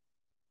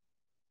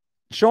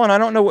 Sean, I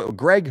don't know what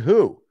Greg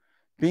who.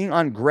 Being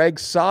on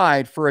Greg's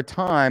side for a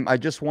time, I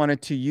just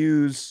wanted to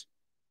use.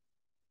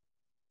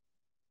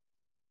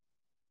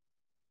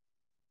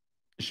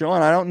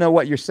 Sean, I don't know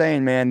what you're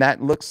saying, man.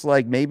 That looks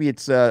like maybe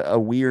it's a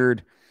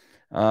weird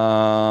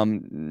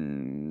typo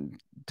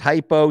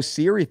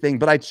Siri thing,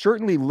 but I'd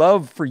certainly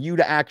love for you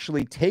to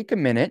actually take a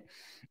minute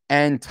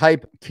and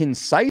type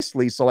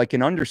concisely so I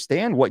can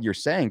understand what you're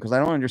saying, because I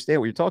don't understand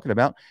what you're talking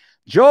about.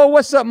 Joe,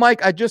 what's up,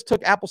 Mike? I just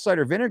took apple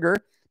cider vinegar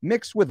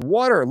mixed with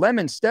water,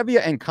 lemon,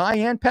 stevia, and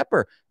cayenne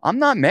pepper. I'm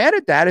not mad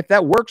at that. If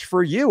that works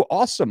for you,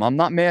 awesome. I'm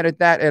not mad at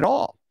that at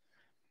all.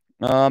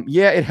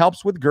 Yeah, it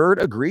helps with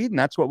GERD. Agreed. And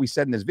that's what we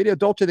said in this video.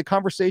 Dolce, the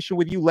conversation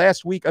with you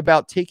last week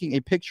about taking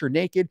a picture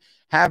naked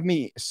have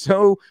me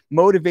so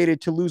motivated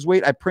to lose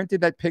weight. I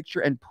printed that picture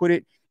and put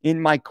it in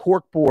my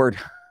cork board.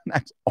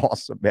 That's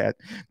awesome, man.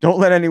 Don't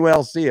let anyone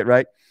else see it,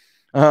 right?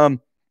 Printed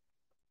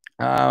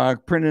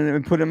it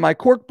and put it in my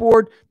cork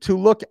board to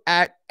look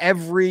at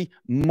every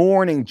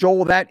morning.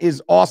 Joel, that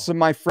is awesome,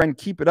 my friend.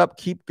 Keep it up.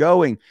 Keep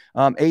going.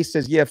 Ace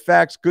says, yeah,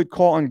 facts. Good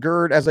call on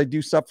GERD, as I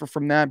do suffer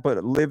from that,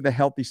 but live the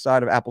healthy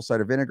side of apple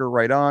cider vinegar.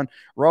 Right on.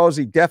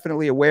 Rosie,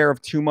 definitely aware of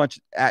too much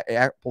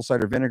apple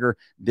cider vinegar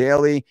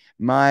daily.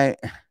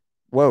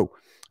 Whoa.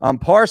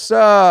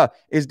 Parsa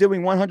is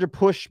doing 100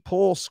 push,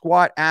 pull,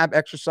 squat, ab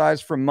exercise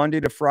from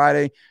Monday to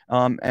Friday,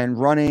 and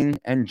running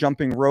and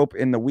jumping rope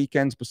in the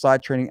weekends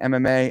beside training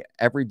MMA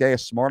every day. A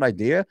smart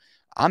idea.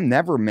 I'm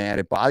never mad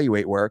at body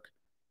weight work.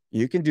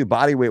 You can do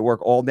body weight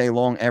work all day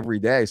long, every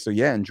day. So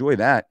yeah, enjoy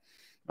that.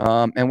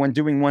 And when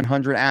doing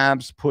 100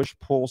 abs, push,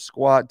 pull,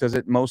 squat, does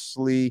it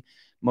mostly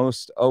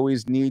most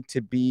always need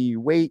to be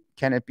weight.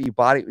 Can it be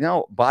body?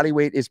 No, body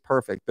weight is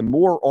perfect. The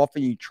more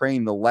often you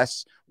train, the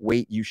less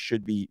weight you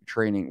should be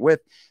training with.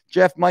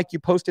 Jeff, Mike, you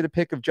posted a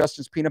pic of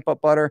Justin's peanut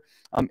butter.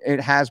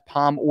 It has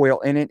palm oil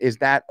in it. Is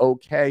that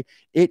okay?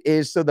 It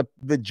is. So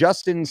the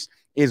Justin's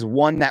is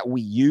one that we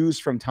use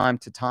from time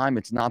to time.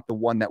 It's not the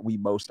one that we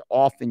most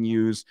often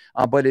use,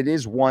 but it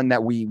is one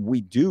that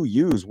we do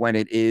use when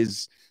it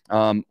is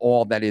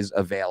all that is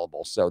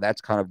available. So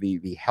that's kind of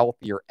the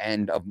healthier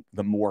end of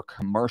the more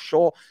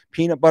commercial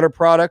peanut butter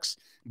products.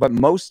 But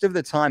most of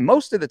the time,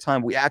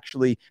 we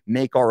actually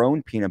make our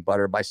own peanut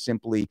butter by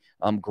simply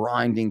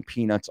grinding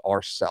peanuts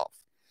ourselves.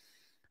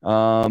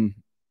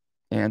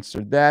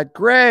 Answered that.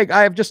 Greg,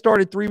 I have just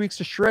started 3 weeks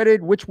of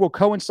shredded, which will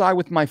coincide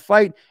with my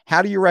fight.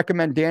 How do you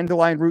recommend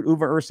dandelion root,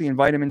 uva ursi, and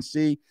vitamin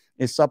C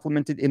is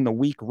supplemented in the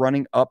week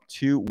running up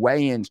to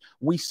weigh-ins?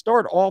 We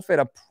start off at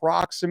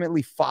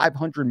approximately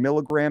 500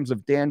 milligrams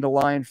of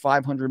dandelion,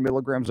 500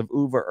 milligrams of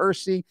uva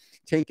ursi,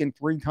 taken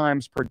 3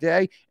 times per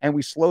day, and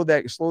we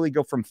slowly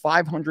go from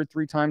 500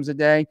 3 times a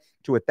day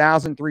to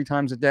 1,000 3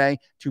 times a day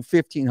to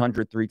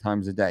 1,500 3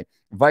 times a day.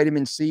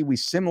 Vitamin C, we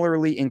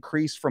similarly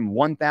increase from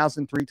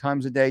 1,000 3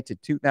 times a day to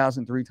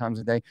 2,000 3 times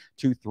a day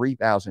to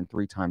 3,000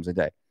 3 times a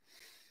day.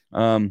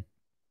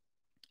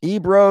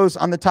 Ebros,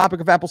 on the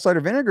topic of apple cider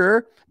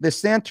vinegar, the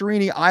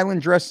Santorini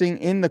Island dressing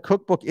in the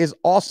cookbook is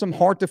awesome,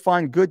 hard to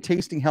find, good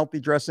tasting, healthy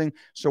dressing.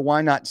 So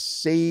why not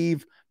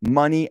save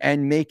money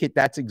and make it?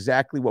 That's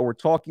exactly what we're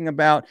talking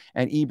about.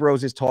 And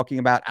Ebros is talking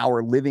about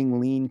our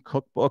Living Lean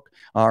cookbook.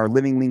 Our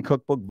Living Lean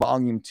cookbook,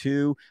 volume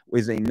 2,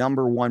 is a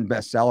 #1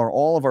 bestseller.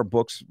 All of our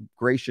books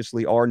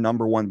graciously are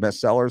 #1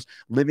 bestsellers.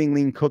 Living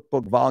Lean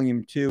cookbook,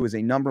 volume 2 is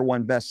a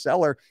 #1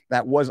 bestseller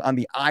that was on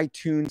the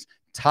iTunes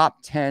top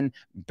 10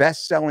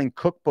 best-selling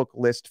cookbook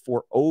list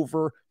for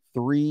over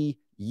 3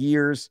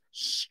 years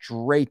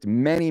straight,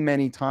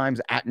 many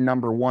times at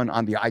 #1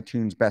 on the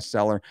iTunes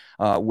bestseller,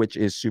 which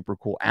is super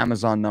cool.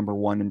 Amazon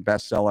 #1 in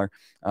bestseller.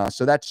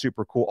 So that's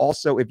super cool.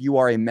 Also, if you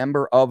are a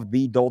member of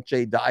the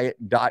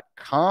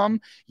DOLCEDiet.com,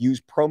 use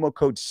promo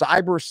code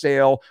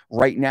CYBERSALE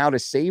right now to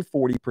save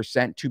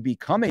 40% to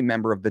become a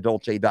member of the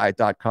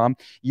DOLCEDiet.com.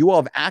 You will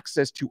have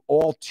access to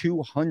all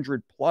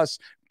 200 plus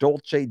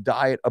Dolce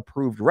Diet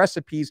approved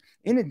recipes,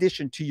 in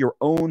addition to your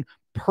own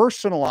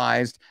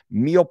personalized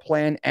meal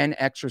plan and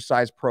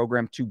exercise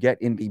program to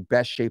get in the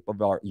best shape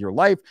of your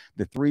life.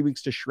 The 3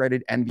 weeks to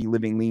shredded and the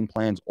Living Lean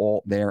plans,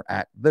 all there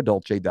at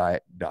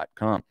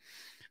thedolcediet.com.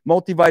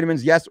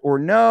 Multivitamins, yes or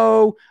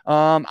no?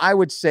 I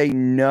would say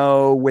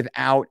no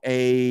without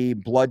a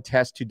blood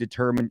test to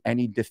determine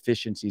any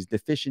deficiencies.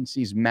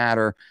 Deficiencies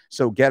matter,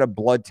 so get a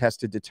blood test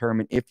to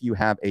determine if you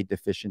have a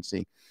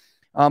deficiency.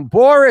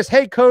 Boris,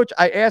 hey, coach,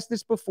 I asked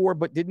this before,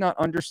 but did not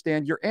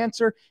understand your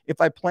answer.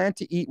 If I plan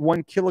to eat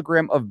 1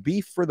 kilogram of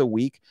beef for the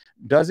week,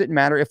 does it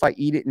matter if I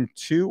eat it in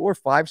 2 or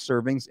 5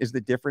 servings? Is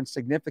the difference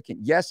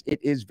significant? Yes,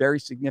 it is very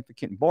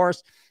significant,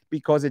 Boris,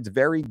 because it's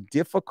very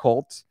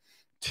difficult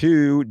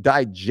to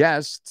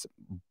digest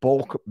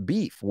bulk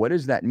beef. What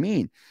does that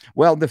mean?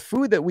 Well, the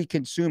food that we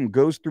consume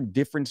goes through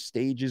different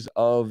stages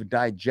of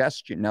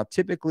digestion. Now,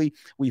 typically,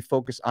 we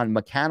focus on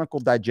mechanical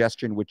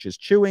digestion, which is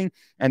chewing,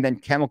 and then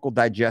chemical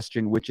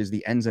digestion, which is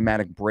the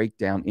enzymatic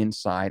breakdown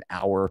inside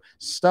our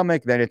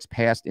stomach. Then it's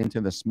passed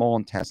into the small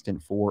intestine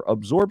for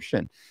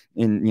absorption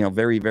in,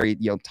 very, very,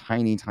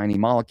 tiny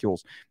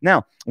molecules.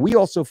 Now, we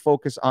also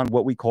focus on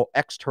what we call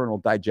external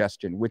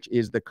digestion, which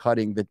is the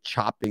cutting, the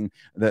chopping,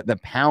 the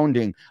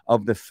pounding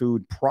of the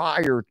food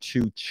prior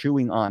to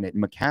chewing on it,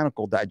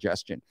 mechanical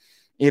digestion.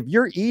 If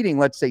you're eating,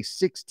 let's say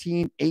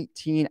 16,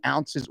 18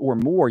 ounces or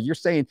more, you're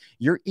saying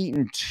you're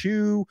eating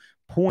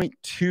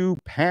 2.2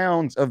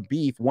 pounds of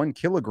beef, 1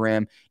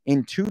 kilogram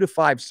in 2 to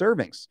 5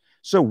 servings.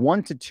 So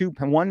 1 to 2,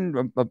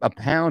 a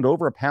pound,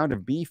 over a pound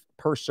of beef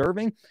per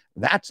serving,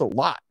 that's a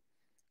lot.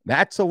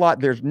 That's a lot.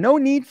 There's no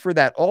need for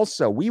that.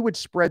 Also, we would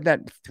spread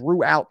that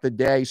throughout the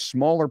day.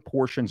 Smaller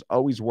portions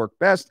always work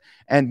best.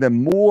 And the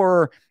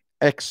more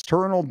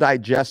external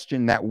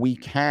digestion that we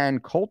can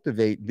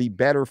cultivate, the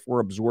better for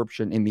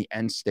absorption in the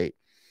end state.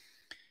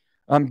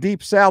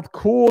 Deep South,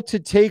 cool to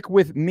take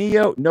with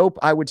Mio. Nope,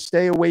 I would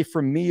stay away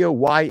from Mio.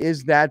 Why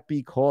is that?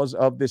 Because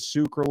of the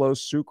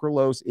sucralose.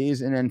 Sucralose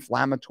is an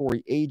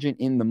inflammatory agent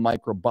in the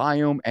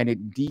microbiome, and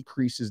it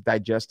decreases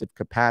digestive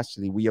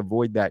capacity. We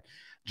avoid that.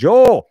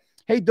 Joel,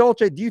 hey,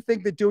 Dolce, do you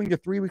think that doing the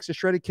 3 weeks of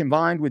shredded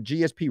combined with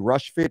GSP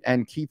Rush Fit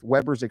and Keith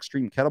Weber's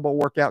extreme kettlebell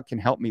workout can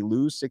help me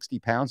lose 60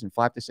 pounds in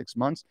 5 to 6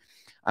 months?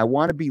 I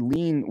want to be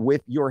lean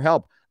with your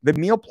help. The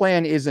meal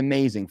plan is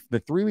amazing. The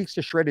 3 weeks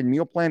to shredded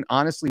meal plan,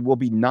 honestly, will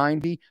be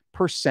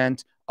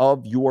 90%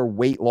 of your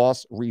weight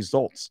loss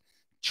results.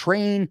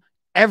 Train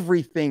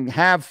everything.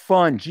 Have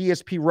fun.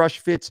 GSP Rush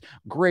Fit's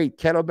great.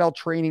 Kettlebell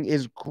training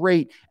is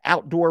great.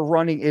 Outdoor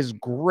running is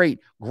great.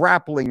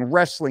 Grappling,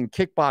 wrestling,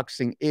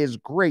 kickboxing is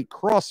great.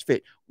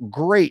 CrossFit,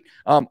 great.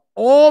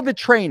 All the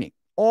training.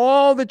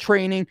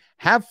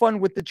 Have fun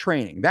with the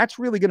training. That's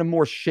really going to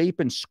more shape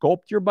and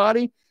sculpt your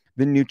body.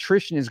 The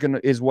nutrition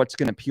is what's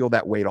going to peel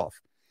that weight off.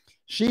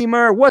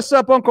 Shemer, what's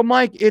up, Uncle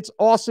Mike? It's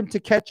awesome to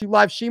catch you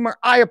live. Shemer,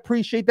 I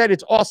appreciate that.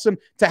 It's awesome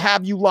to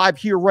have you live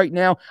here right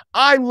now.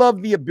 I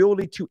love the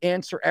ability to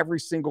answer every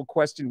single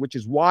question, which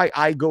is why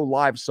I go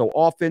live so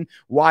often,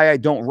 why I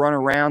don't run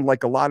around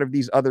like a lot of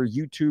these other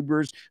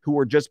YouTubers who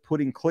are just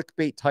putting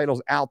clickbait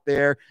titles out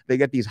there. They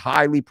get these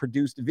highly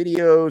produced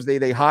videos.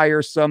 They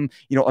hire some,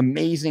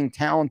 amazing,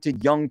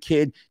 talented young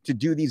kid to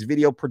do these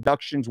video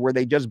productions where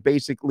they just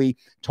basically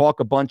talk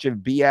a bunch of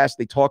BS.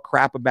 They talk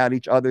crap about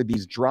each other,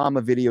 these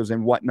drama videos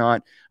and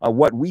whatnot.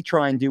 What we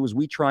try and do is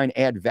we try and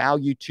add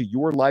value to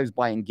your lives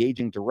by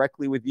engaging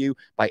directly with you,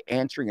 by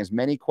answering as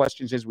many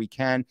questions as we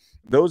can.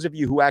 Those of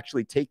you who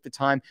actually take the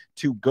time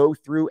to go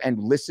through and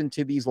listen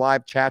to these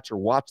live chats or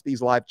watch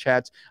these live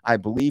chats, I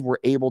believe we're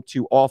able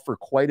to offer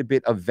quite a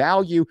bit of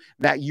value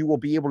that you will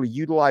be able to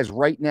utilize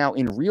right now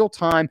in real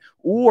time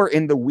or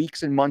in the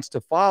weeks and months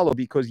to follow,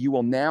 because you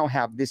will now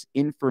have this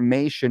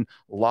information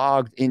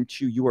logged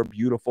into your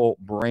beautiful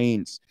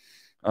brains.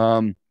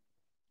 John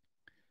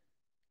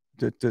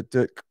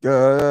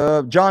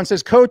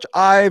says, Coach,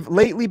 I've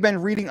lately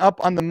been reading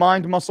up on the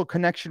mind-muscle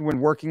connection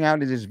when working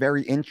out. It is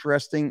very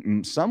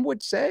interesting. Some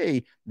would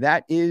say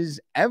that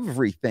is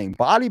everything.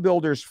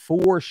 Bodybuilders,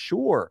 for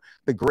sure.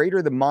 The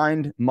greater the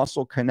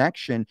mind-muscle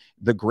connection,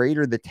 the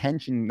greater the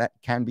tension that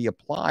can be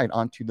applied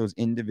onto those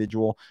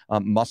individual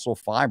muscle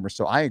fibers.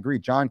 So I agree.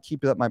 John,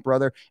 keep it up, my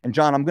brother. And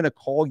John, I'm going to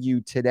call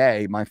you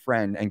today, my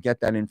friend, and get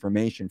that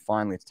information.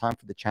 Finally, it's time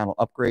for the channel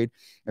upgrade,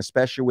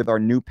 especially with our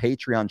new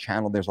Patreon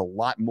channel. There's a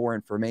lot more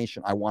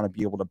information I want to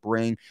be able to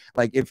bring.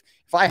 Like if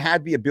I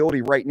had the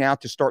ability right now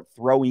to start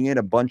throwing in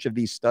a bunch of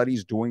these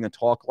studies, doing a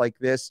talk like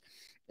this,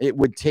 it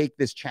would take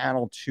this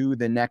channel to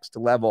the next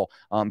level.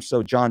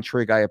 So John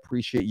Trigg, I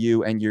appreciate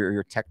you and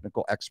your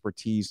technical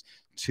expertise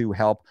to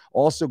help.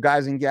 Also,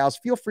 guys and gals,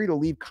 feel free to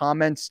leave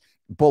comments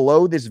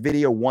below this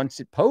video once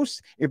it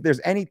posts. If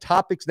there's any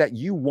topics that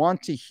you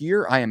want to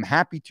hear, I am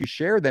happy to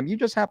share them. You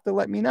just have to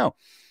let me know.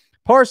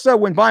 Parsa,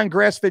 when buying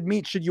grass-fed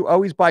meat, should you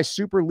always buy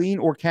super lean,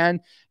 or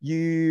can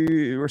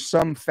you or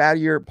some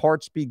fattier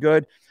parts be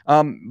good?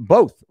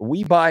 Both.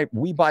 We buy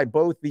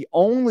both. The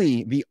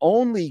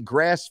only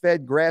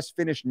grass-fed,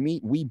 grass-finished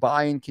meat we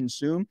buy and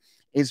consume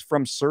is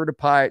from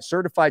certified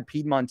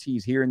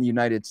Piedmontese here in the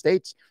United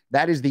States.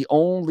 That is the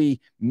only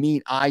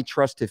meat I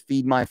trust to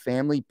feed my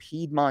family.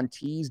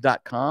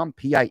 Piedmontese.com,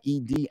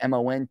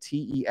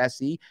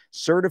 Piedmontese,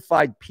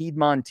 certified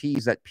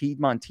Piedmontese at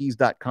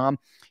Piedmontese.com.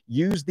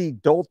 Use the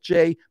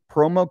DOLCE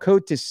promo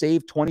code to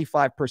save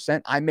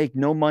 25%. I make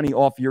no money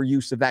off your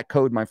use of that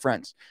code, my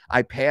friends.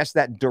 I pass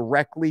that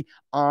directly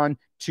on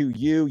to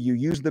you. You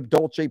use the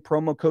DOLCE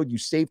promo code, you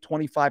save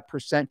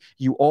 25%.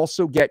 You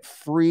also get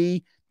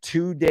free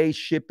 2-day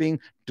shipping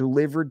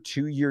delivered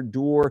to your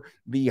door,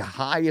 the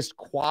highest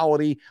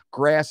quality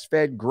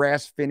grass-fed,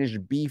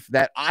 grass-finished beef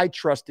that I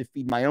trust to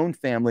feed my own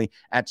family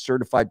at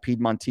Certified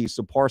Piedmontese.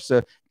 So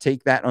Parsa,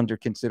 take that under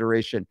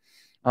consideration.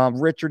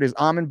 Richard, is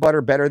almond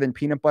butter better than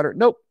peanut butter?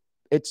 Nope.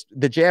 It's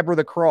the jab or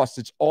the cross.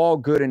 It's all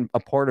good and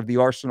a part of the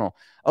arsenal.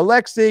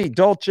 Alexi,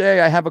 Dolce,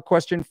 I have a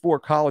question for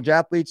college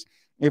athletes.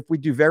 If we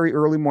do very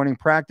early morning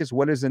practice,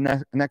 what is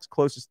the next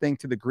closest thing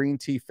to the green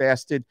tea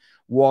fasted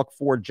walk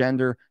for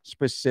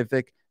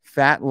gender-specific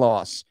fat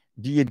loss?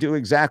 Do you do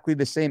exactly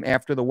the same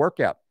after the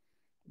workout,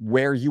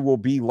 where you will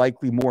be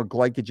likely more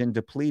glycogen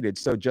depleted?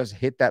 So just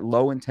hit that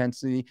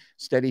low-intensity,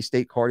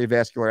 steady-state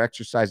cardiovascular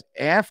exercise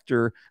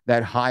after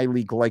that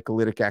highly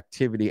glycolytic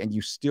activity, and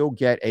you still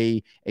get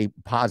a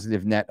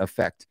positive net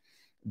effect.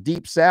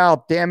 Deep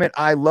South, damn it,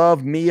 I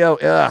love Mio.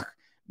 Ugh.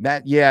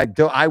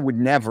 I would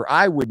never,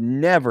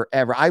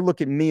 ever. I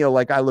look at Mio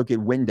like I look at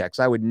Windex.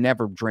 I would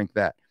never drink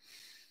that.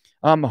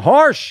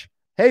 Harsh.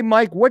 Hey,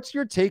 Mike, what's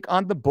your take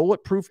on the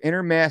bulletproof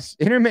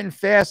intermittent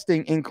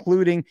fasting,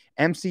 including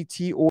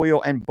MCT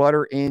oil and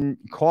butter in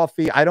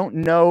coffee? I don't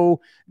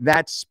know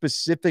that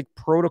specific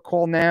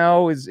protocol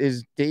now.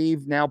 Is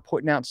Dave now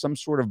putting out some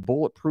sort of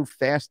bulletproof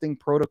fasting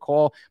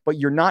protocol? But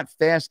you're not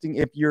fasting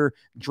if you're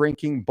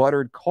drinking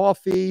buttered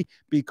coffee,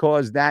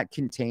 because that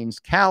contains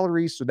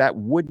calories. So that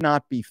would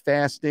not be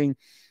fasting.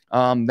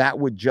 That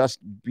would just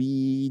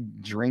be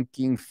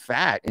drinking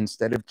fat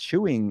instead of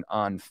chewing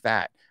on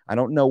fat. I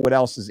don't know what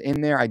else is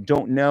in there. I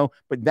don't know,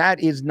 but that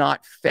is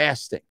not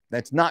fasting.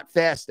 That's not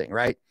fasting,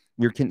 right?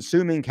 You're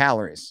consuming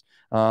calories.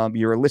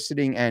 You're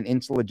eliciting an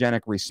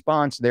insulinogenic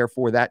response.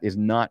 Therefore, that is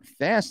not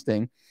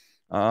fasting.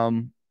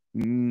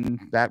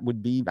 That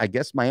would be, I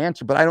guess, my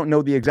answer, but I don't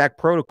know the exact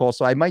protocol,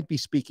 so I might be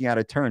speaking out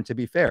of turn, to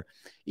be fair.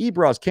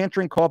 Ebros, can't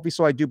drink coffee,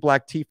 so I do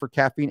black tea for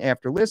caffeine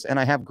after this, and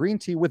I have green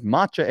tea with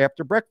matcha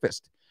after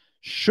breakfast.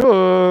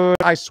 Should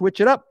I switch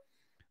it up?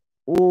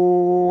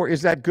 Or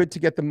is that good to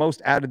get the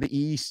most out of the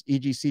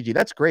EGCG?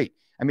 That's great.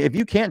 I mean, if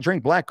you can't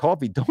drink black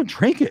coffee, don't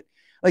drink it.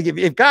 Like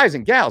if guys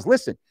and gals,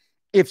 listen,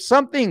 if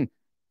something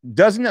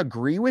doesn't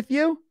agree with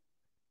you,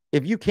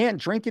 if you can't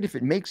drink it, if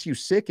it makes you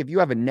sick, if you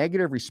have a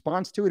negative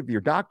response to it, if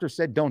your doctor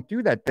said don't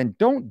do that, then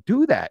don't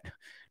do that.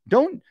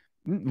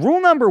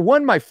 Rule number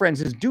one, my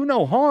friends, is do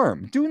no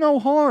harm. Do no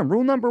harm.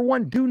 Rule number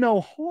one, do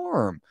no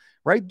harm,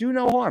 right? Do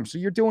no harm. So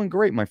you're doing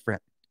great, my friend.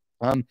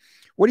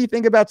 What do you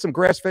think about some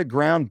grass-fed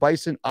ground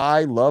bison?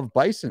 I love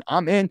bison.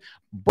 I'm in,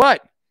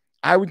 but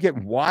I would get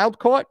wild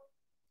caught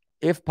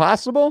if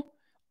possible,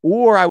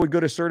 or I would go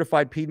to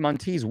certified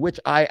Piedmontese, which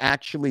I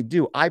actually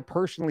do. I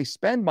personally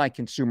spend my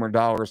consumer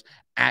dollars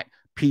at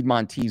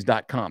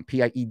Piedmontese.com,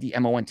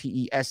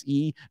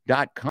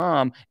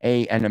 Piedmontese.com,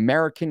 an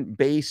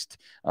American-based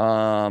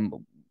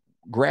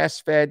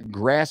grass-fed,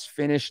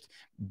 grass-finished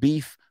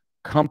beef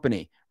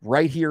company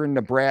right here in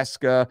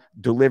Nebraska,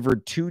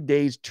 delivered 2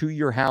 days to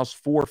your house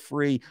for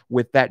free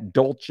with that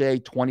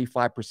DOLCE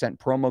 25%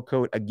 promo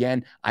code.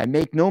 Again, I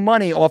make no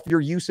money off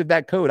your use of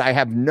that code. I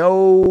have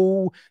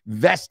no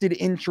vested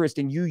interest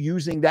in you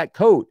using that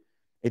code.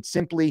 It's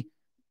simply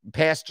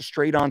passed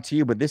straight on to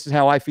you, but this is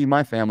how I feed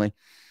my family.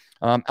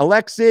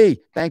 Alexi,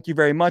 thank you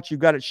very much. You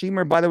got it.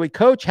 Shemer, by the way,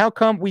 Coach, how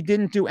come we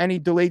didn't do any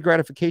delayed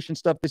gratification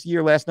stuff this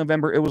year? Last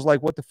November, it was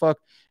like, what the fuck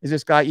is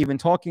this guy even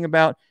talking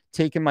about?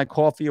 Taking my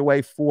coffee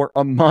away for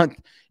a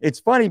month. It's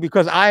funny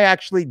because I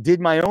actually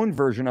did my own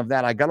version of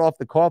that. I got off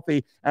the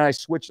coffee and I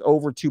switched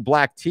over to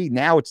black tea.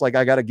 Now it's like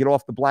I got to get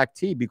off the black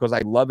tea because I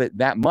love it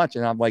that much.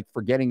 And I'm like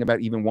forgetting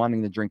about even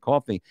wanting to drink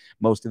coffee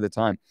most of the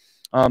time.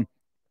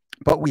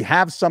 But we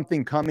have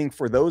something coming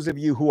for those of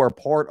you who are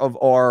part of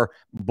our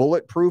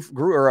bulletproof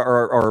group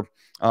or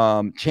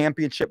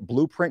championship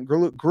blueprint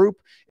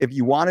group. If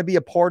you want to be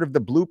a part of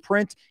the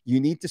blueprint, you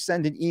need to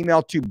send an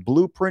email to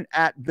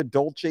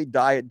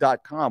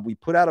blueprint@thedolcediet.com. We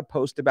put out a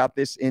post about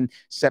this in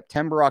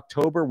September,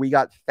 October. We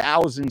got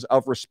thousands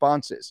of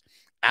responses.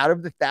 Out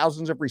of the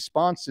thousands of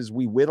responses,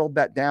 we whittled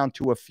that down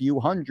to a few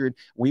hundred.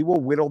 We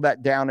will whittle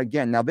that down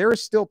again. Now, there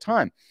is still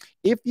time.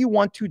 If you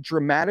want to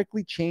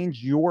dramatically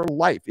change your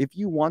life, if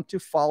you want to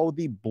follow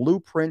the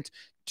blueprint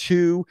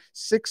to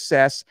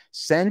success,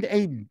 send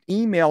an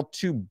email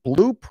to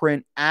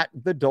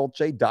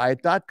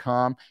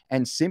blueprint@thedolcediet.com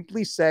and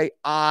simply say,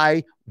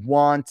 I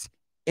want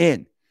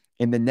in.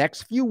 In the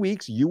next few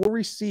weeks, you will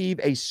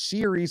receive a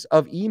series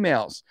of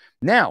emails.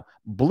 Now,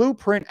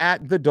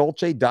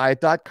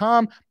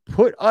 blueprint@thedolcediet.com,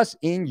 put us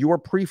in your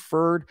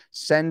preferred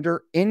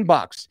sender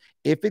inbox.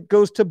 If it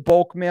goes to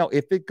bulk mail,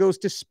 if it goes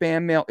to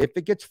spam mail, if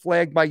it gets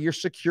flagged by your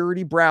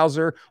security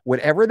browser,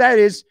 whatever that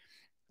is,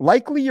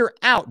 likely you're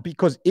out,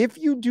 because if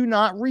you do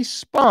not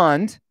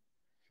respond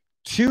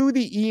to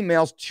the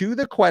emails, to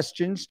the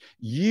questions,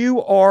 you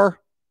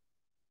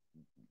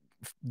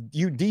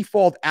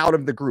default out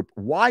of the group.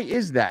 Why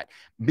is that?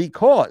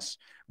 Because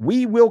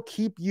we will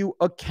keep you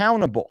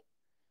accountable.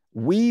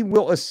 We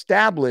will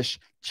establish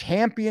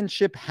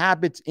championship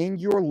habits in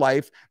your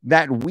life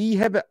that we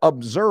have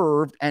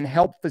observed and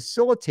helped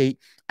facilitate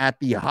at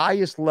the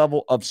highest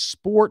level of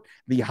sport,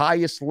 the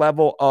highest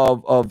level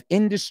of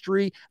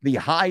industry, the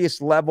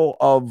highest level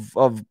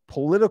of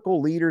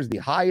political leaders, the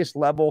highest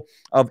level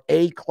of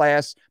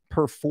A-class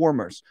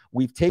performers.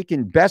 We've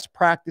taken best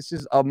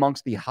practices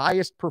amongst the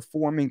highest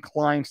performing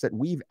clients that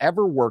we've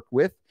ever worked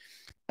with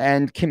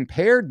and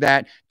compared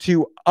that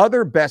to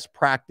other best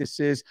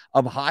practices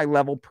of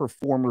high-level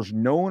performers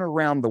known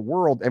around the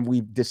world. And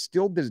we've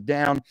distilled this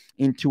down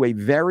into a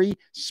very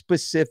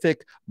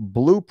specific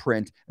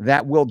blueprint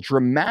that will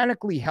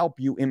dramatically help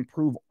you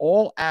improve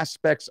all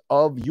aspects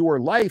of your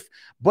life.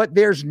 But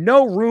there's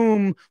no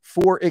room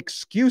for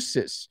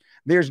excuses.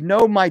 There's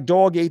no, my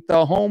dog ate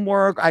the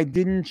homework, I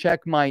didn't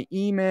check my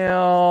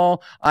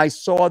email, I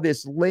saw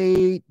this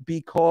late,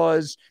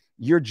 because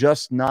you're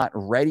just not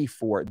ready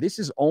for it. This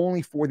is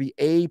only for the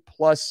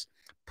A-plus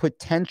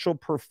potential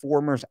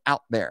performers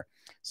out there.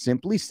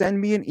 Simply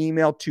send me an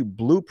email to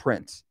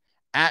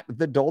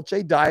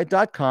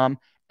blueprint@thedolcediet.com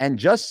and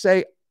just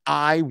say,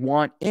 I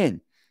want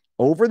in.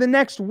 Over the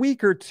next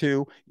week or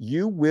two,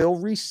 you will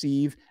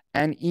receive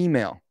an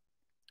email.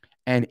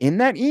 And in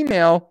that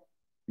email,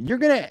 you're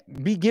going to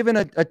be given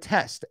a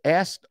test,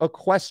 asked a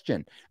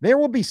question. There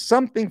will be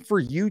something for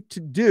you to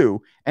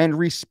do and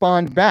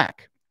respond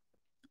back.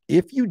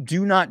 If you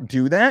do not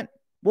do that,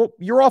 well,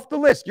 you're off the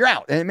list. You're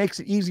out, and it makes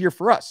it easier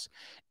for us.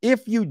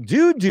 If you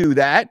do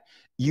that,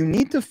 you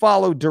need to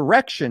follow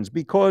directions,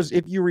 because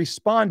if you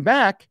respond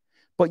back,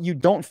 but you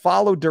don't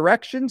follow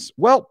directions,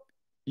 well,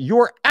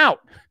 you're out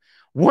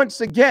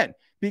once again,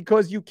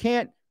 because you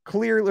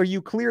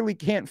clearly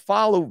can't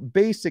follow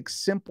basic,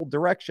 simple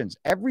directions.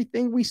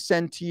 Everything we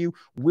send to you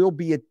will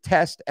be a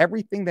test.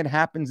 Everything that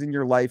happens in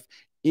your life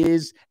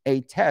is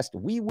a test.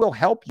 We will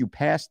help you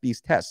pass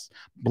these tests.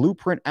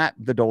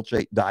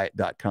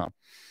 Blueprint@thedolcediet.com.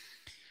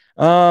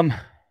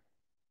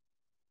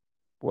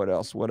 What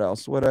else?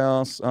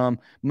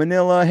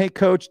 Manila, hey,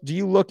 Coach, do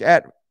you look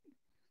at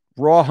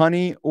raw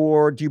honey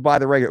or do you buy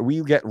the regular?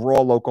 We get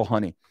raw local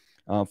honey.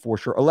 For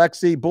sure.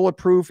 Alexi,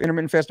 bulletproof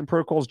intermittent fasting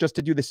protocols just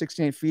to do the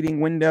 16-8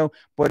 feeding window.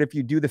 But if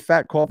you do the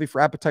fat coffee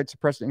for appetite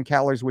suppressant and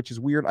calories, which is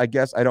weird, I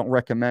guess I don't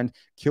recommend.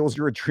 Kills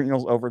your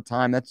adrenals over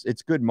time.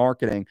 It's good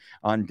marketing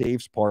on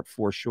Dave's part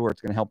for sure.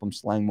 It's going to help him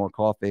slang more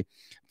coffee.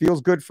 Feels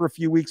good for a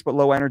few weeks, but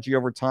low energy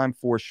over time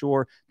for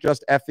sure.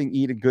 Just effing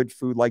eat a good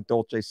food, like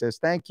Dolce says.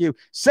 Thank you.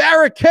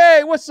 Sarah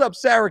K. What's up,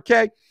 Sarah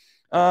K?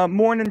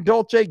 Morning,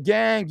 Dolce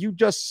gang. You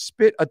just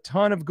spit a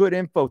ton of good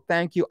info.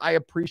 Thank you. I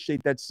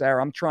appreciate that,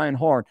 Sarah. I'm trying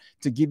hard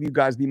to give you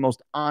guys the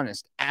most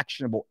honest,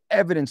 actionable,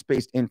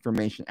 evidence-based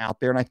information out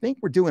there. And I think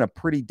we're doing a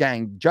pretty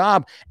dang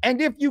job.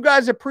 And if you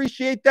guys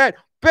appreciate that,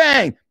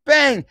 bang,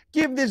 bang,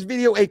 give this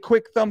video a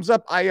quick thumbs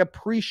up. I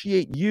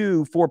appreciate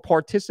you for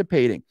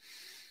participating.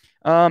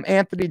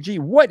 Anthony G,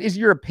 what is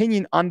your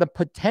opinion on the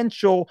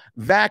potential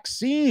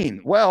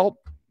vaccine? Well,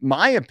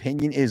 my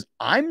opinion is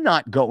I'm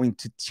not going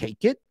to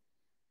take it.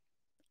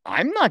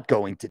 I'm not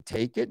going to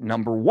take it.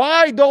 Number,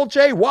 why,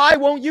 Dolce? Why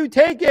won't you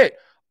take it?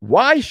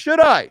 Why should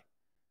I?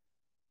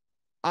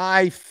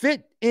 I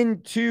fit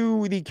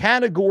into the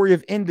category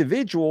of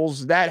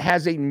individuals that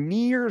has a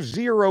near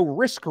zero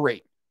risk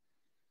rate.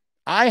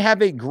 I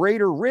have a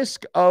greater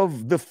risk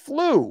of the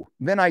flu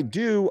than I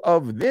do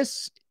of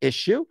this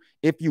issue.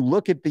 If you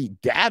look at the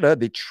data,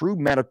 the true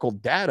medical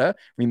data,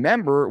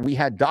 remember we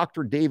had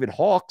Dr. David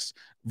Hawkes,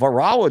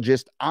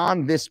 virologist,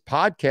 on this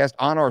podcast,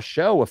 on our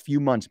show a few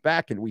months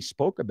back, and we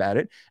spoke about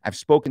it. I've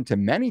spoken to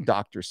many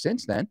doctors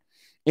since then.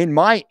 In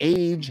my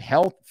age,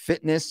 health,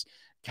 fitness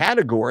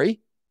category,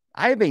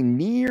 I have a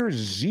near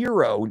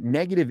zero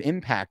negative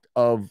impact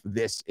of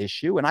this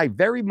issue. And I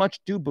very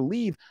much do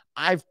believe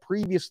I've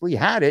previously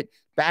had it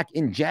back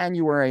in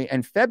January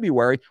and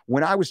February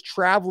when I was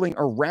traveling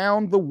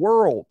around the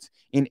world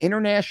in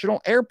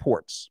international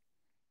airports.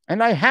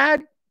 And I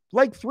had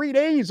like 3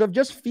 days of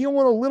just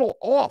feeling a little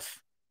off.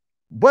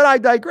 But I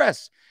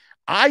digress.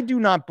 I do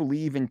not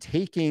believe in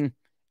taking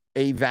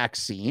a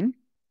vaccine.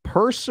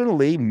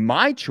 Personally,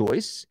 my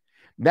choice,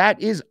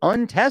 that is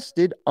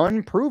untested,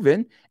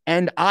 unproven,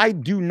 and I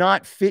do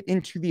not fit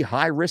into the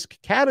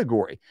high-risk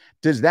category.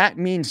 Does that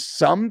mean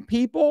some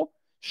people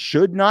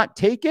should not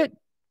take it?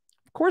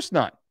 Of course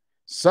not.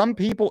 Some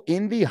people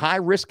in the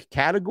high-risk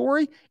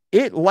category,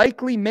 it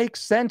likely makes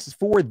sense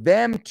for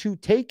them to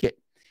take it.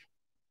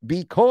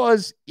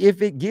 Because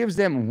if it gives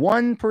them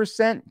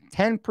 1%,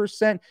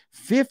 10%,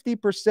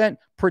 50%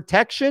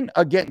 protection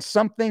against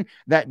something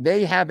that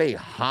they have a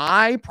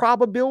high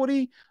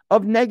probability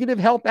of negative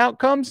health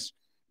outcomes,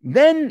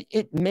 then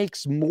it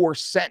makes more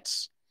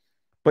sense.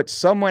 But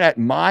someone at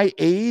my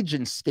age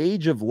and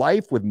stage of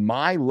life with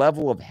my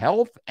level of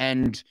health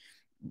and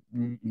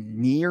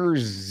near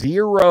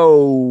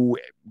zero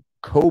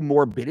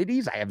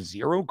comorbidities, I have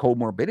zero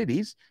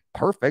comorbidities,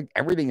 perfect,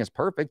 everything is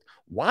perfect.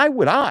 Why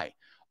would I?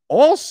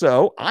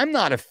 Also, I'm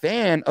not a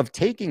fan of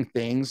taking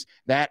things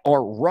that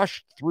are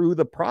rushed through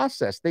the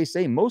process. They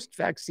say most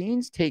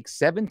vaccines take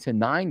 7 to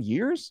 9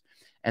 years,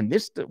 and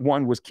this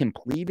one was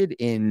completed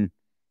in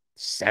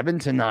 7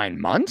 to 9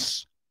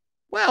 months.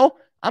 Well,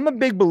 I'm a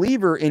big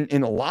believer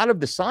in a lot of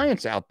the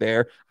science out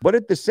there, but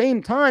at the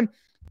same time,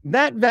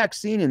 that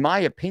vaccine, in my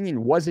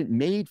opinion, wasn't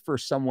made for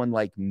someone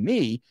like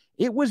me.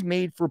 It was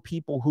made for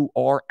people who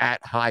are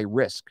at high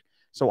risk.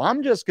 So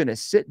I'm just going to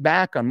sit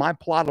back on my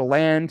plot of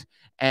land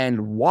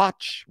and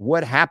watch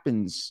what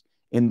happens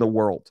in the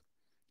world.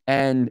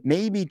 And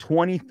maybe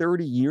 20,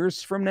 30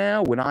 years from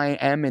now, when I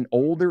am an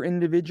older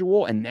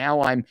individual and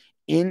now I'm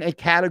in a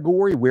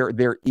category where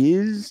there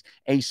is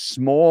a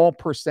small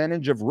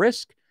percentage of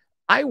risk,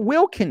 I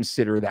will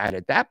consider that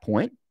at that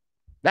point.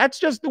 That's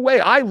just the way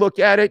I look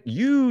at it.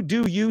 You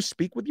do you.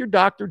 Speak with your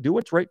doctor. Do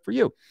what's right for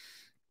you.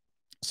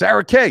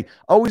 Sarah K,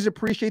 always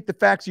appreciate the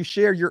facts you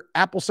share. Your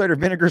apple cider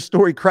vinegar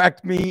story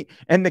cracked me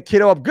and the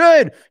kiddo up.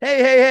 Good.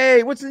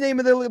 Hey, what's the name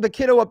of the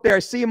kiddo up there? I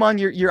see him on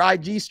your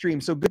IG stream.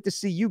 So good to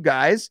see you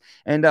guys.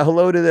 And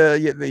hello to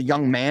the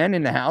young man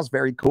in the house.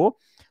 Very cool.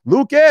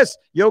 Lucas,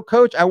 yo,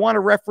 coach, I want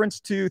a reference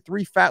to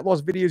 3 fat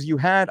loss videos you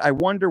had. I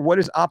wonder what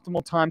is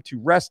optimal time to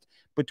rest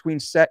between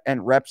set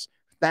and reps.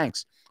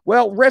 Thanks.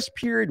 Well, rest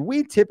period,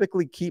 we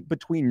typically keep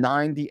between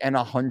 90 and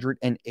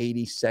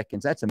 180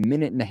 seconds. That's a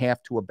minute and a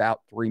half to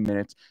about 3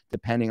 minutes,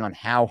 depending on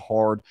how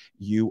hard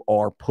you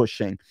are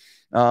pushing.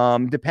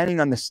 Depending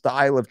on the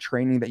style of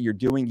training that you're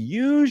doing,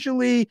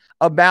 usually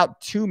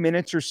about 2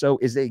 minutes or so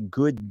is a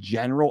good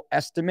general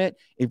estimate.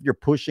 If you're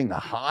pushing a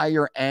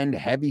higher end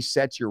heavy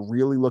sets, you're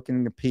really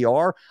looking at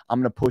PR,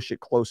 I'm going to push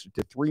it closer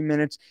to 3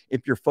 minutes.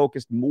 If you're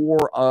focused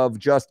more of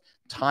just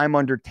time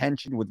under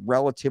tension with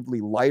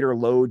relatively lighter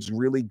loads,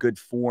 really good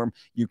form,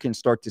 you can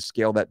start to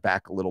scale that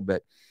back a little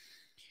bit.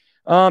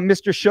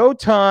 Mr.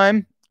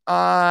 Showtime,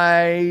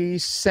 I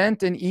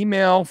sent an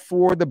email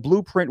for the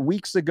blueprint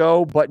weeks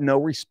ago, but no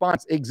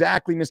response.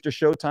 Exactly, Mr.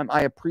 Showtime.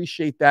 I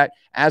appreciate that.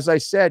 As I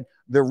said,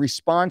 the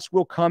response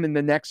will come in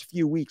the next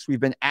few weeks. We've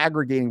been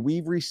aggregating.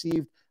 We've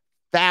received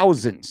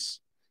thousands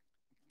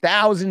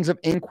of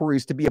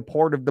inquiries to be a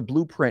part of the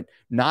blueprint.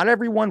 Not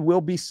everyone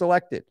will be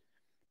selected.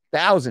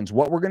 Thousands.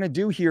 What we're going to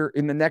do here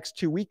in the next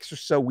 2 weeks or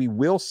so, we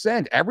will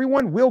send.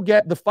 Everyone will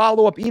get the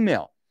follow-up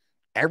email.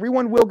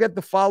 Everyone will get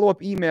the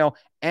follow-up email,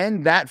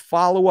 and that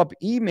follow-up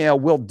email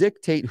will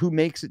dictate who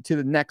makes it to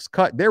the next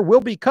cut. There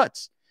will be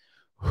cuts.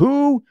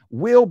 Who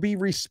will be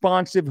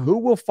responsive? Who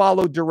will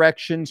follow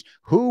directions?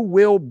 Who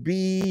will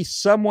be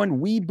someone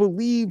we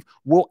believe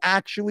will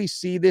actually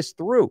see this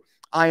through?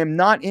 I am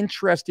not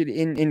interested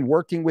in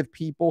working with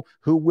people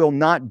who will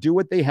not do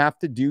what they have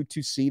to do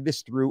to see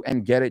this through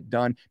and get it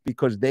done,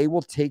 because they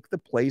will take the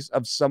place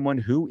of someone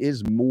who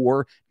is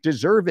more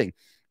deserving.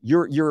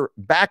 Your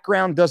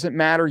background doesn't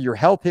matter. Your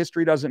health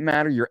history doesn't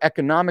matter. Your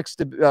economic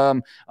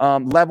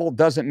level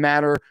doesn't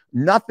matter.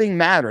 Nothing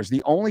matters.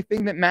 The only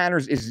thing that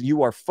matters is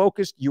you are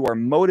focused, you are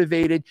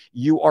motivated,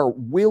 you are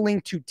willing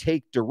to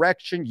take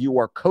direction, you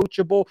are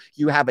coachable,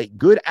 you have a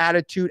good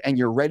attitude, and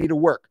you're ready to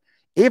work.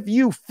 If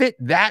you fit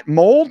that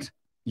mold,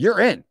 you're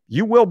in.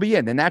 You will be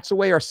in. And that's the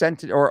way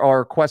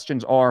our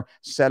questions are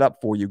set up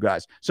for you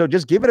guys. So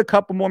just give it a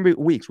couple more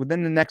weeks.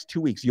 Within the next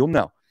 2 weeks, you'll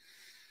know.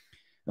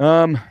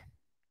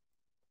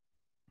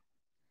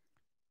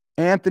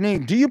 Anthony,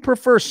 do you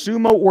prefer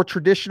sumo or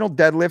traditional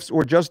deadlifts,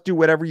 or just do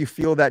whatever you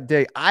feel that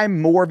day? I'm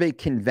more of a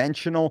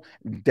conventional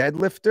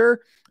deadlifter,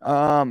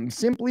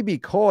 simply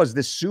because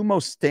the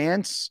sumo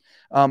stance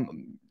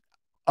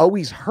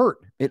always hurt.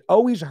 It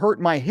always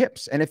hurt my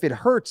hips. And if it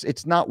hurts,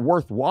 it's not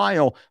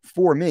worthwhile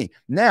for me.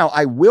 Now,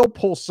 I will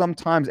pull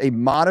sometimes a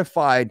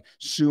modified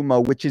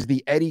sumo, which is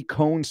the Eddie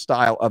Cohn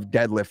style of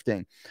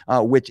deadlifting,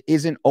 which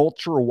isn't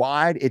ultra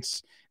wide.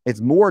 It's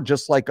more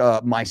just like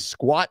my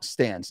squat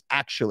stance,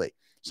 actually.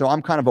 So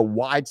I'm kind of a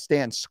wide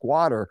stance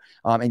squatter.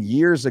 And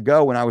years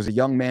ago, when I was a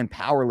young man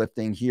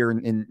powerlifting here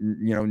in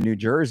New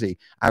Jersey,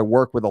 I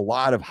worked with a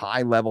lot of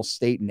high level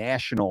state,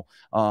 nationally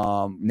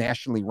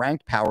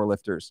ranked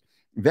powerlifters.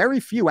 Very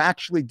few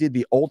actually did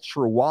the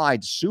ultra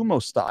wide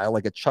sumo style,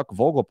 like a Chuck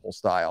Vogelpohl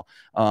style.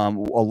 A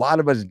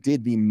lot of us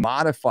did the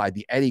modified,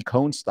 the Eddie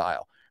Cohn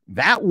style.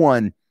 That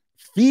one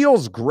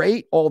feels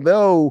great,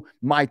 although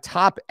my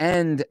top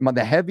end,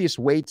 the heaviest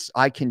weights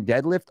I can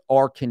deadlift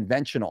are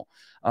conventional.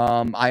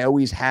 I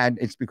always had,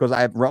 it's because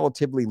I have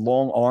relatively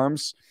long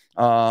arms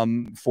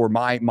for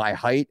my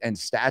height and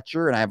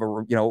stature, and I have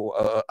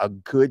a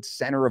good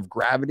center of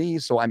gravity,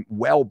 so I'm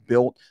well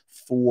built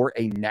for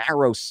a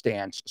narrow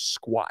stance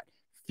squat.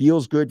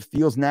 Feels good,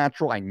 feels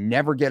natural. I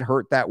never get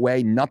hurt that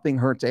way. Nothing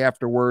hurts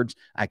afterwards.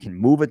 I can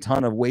move a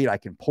ton of weight. I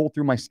can pull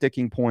through my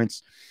sticking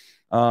points.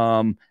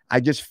 I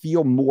just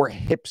feel more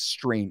hip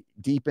strain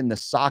deep in the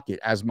socket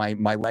as my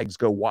legs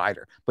go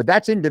wider. But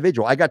that's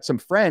individual. I got some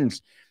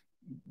friends,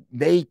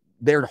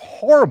 they're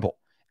horrible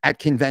at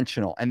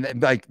conventional,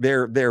 and like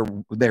their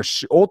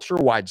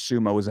ultra wide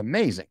sumo is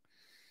amazing.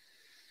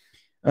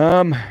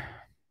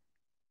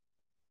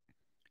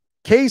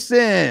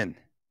 Kaysen,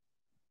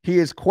 he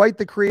is quite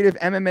the creative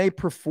MMA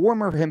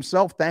performer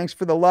himself. Thanks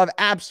for the love.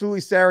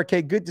 Absolutely, Sarah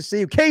K. Good to see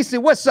you. Casey,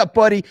 what's up,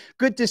 buddy?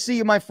 Good to see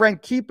you, my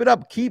friend. Keep it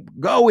up. Keep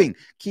going.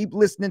 Keep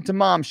listening to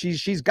Mom.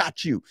 She's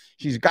got you.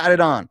 She's got it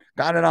on.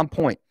 Got it on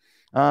point.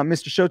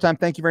 Mr. Showtime,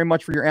 thank you very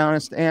much for your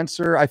honest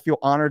answer. I feel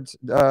honored.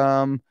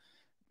 I'm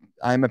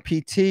a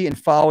PT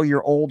and follow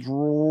your old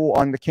rule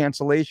on the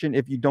cancellation.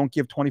 If you don't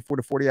give 24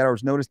 to 48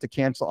 hours notice to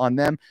cancel on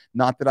them,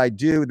 not that I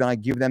do, then I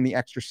give them the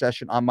extra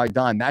session on my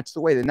dime. That's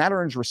the way. Then that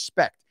earns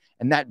respect.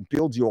 And that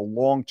builds you a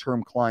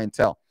long-term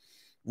clientele.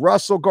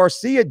 Russell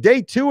Garcia,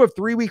 day 2 of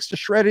 3 weeks to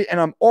shred it,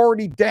 and I'm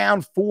already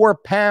down 4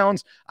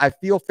 pounds. I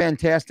feel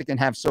fantastic and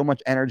have so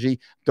much energy.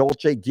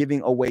 Dolce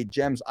giving away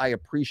gems. I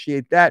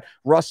appreciate that.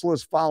 Russell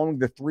is following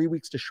the 3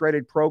 weeks to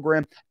shredded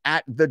program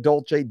at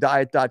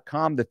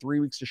thedolcediet.com. The 3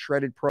 weeks to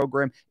shredded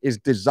program is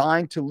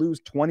designed to lose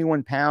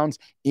 21 pounds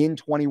in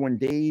 21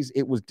 days.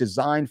 It was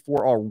designed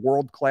for our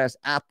world-class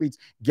athletes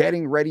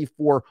getting ready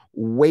for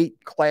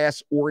weight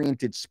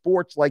class-oriented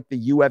sports like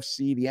the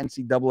UFC, the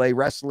NCAA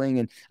wrestling,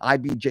 and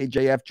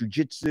IBJJF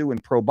jiu-jitsu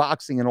and pro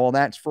boxing and all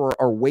that. It's for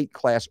our weight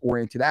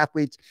class-oriented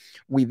athletes.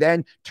 We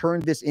then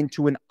turned this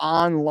into an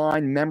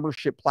online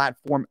membership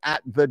platform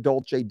at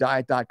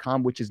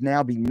thedolcediet.com, which is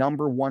now the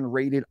 #1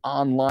 rated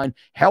online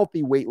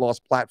healthy weight loss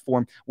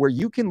platform, where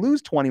you can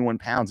lose 21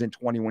 pounds in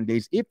 21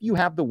 days if you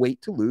have the weight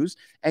to lose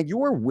and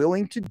you are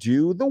willing to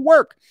do the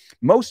work.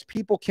 Most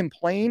people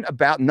complain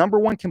about,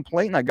 #1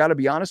 complaint, and I got to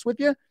be honest with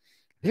you,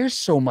 there's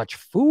so much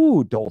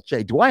food,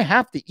 Dolce. Do I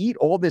have to eat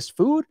all this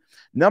food?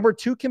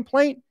 #2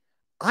 complaint,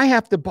 I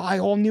have to buy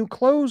all new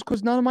clothes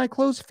because none of my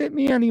clothes fit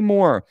me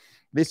anymore.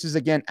 This is,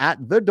 again,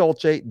 at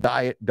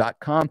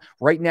thedolcediet.com.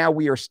 Right now,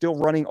 we are still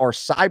running our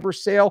cyber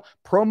sale.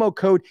 Promo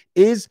code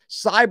is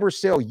cyber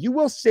sale. You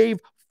will save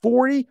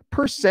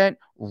 40%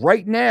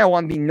 right now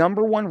on the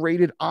 #1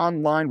 rated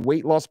online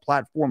weight loss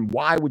platform.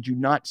 Why would you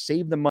not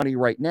save the money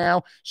right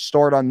now?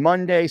 Start on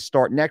Monday,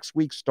 start next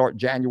week, start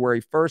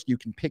January 1st. You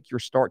can pick your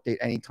start date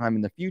anytime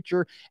in the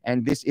future.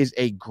 And this is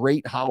a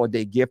great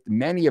holiday gift.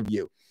 Many of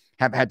you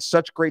have had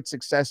such great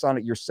success on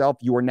it yourself.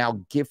 You are now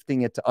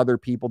gifting it to other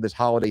people this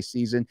holiday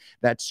season.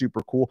 That's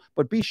super cool.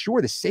 But be sure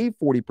to save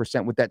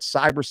 40% with that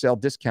cyber sale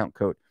discount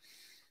code.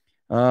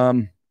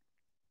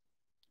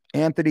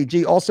 Anthony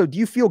G. Also, do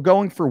you feel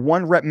going for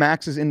 1 rep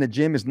maxes in the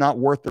gym is not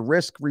worth the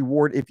risk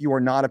reward if you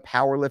are not a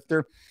power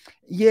lifter?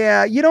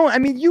 Yeah, I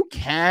mean, you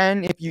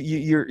can if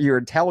you're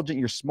intelligent,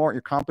 you're smart,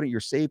 you're competent,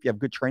 you're safe, you have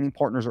good training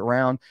partners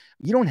around.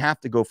 You don't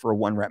have to go for a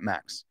 1 rep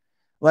max.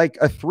 Like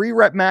a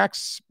 3-rep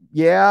max,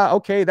 yeah,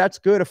 okay, that's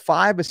good. A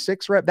 5, a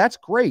 6-rep, that's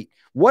great.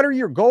 What are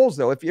your goals,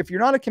 though? If you're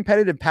not a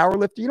competitive power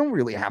lifter, you don't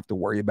really have to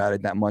worry about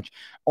it that much.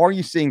 Are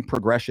you seeing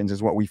progressions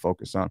is what we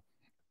focus on.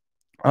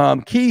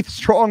 Keith,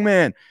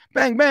 strongman,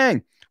 bang,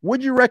 bang.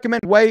 Would you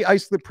recommend whey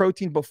isolate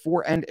protein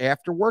before and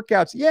after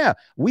workouts? Yeah,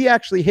 we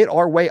actually hit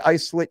our whey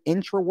isolate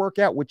intra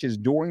workout, which is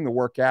during the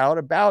workout,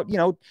 about,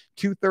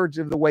 2/3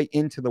 of the way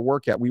into the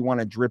workout. We want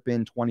to drip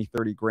in 20,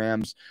 30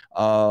 grams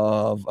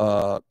of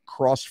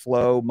cross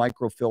flow,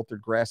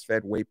 microfiltered grass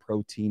fed whey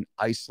protein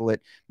isolate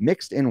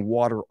mixed in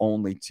water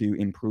only to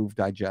improve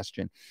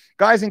digestion.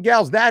 Guys and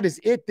gals, that is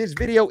it. This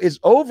video is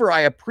over.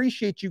 I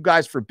appreciate you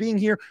guys for being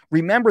here.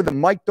 Remember the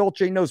Mike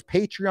Dolce Knows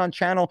Patreon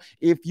channel.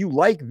 If you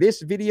like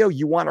this video,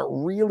 you want to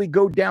really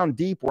go down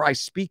deep where I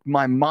speak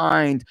my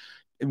mind,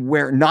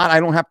 where I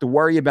don't have to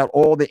worry about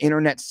all the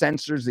internet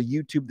censors, the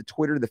YouTube, the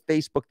Twitter, the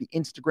Facebook, the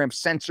Instagram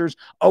censors,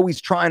 always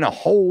trying to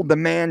hold the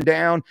man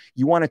down.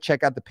 You want to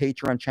check out the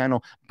Patreon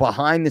channel,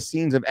 behind the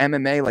scenes of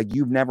MMA like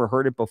you've never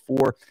heard it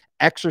before.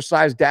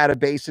 Exercise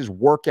databases,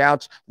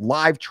 workouts,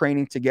 live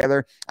training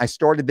together. I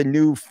started the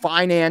new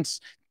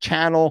finance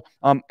channel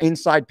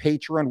inside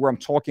Patreon, where I'm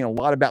talking a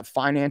lot about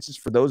finances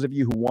for those of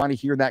you who want to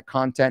hear that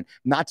content.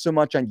 Not so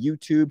much on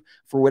YouTube.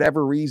 For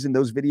whatever reason,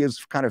 those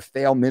videos kind of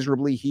fail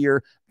miserably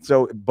here.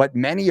 So, but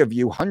many of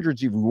you,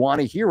 hundreds of you,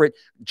 want to hear it.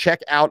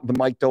 Check out the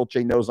Mike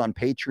Dolce Knows on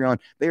Patreon.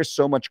 There's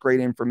so much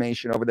great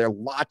information over there,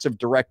 lots of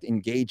direct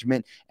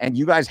engagement, and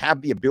you guys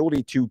have the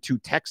ability to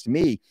text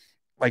me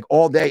like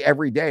all day,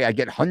 every day. I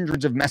get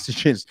hundreds of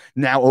messages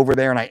now over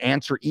there, and I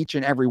answer each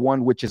and every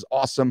one, which is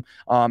awesome.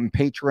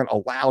 Patreon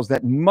allows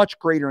that much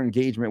greater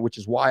engagement, which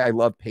is why I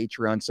love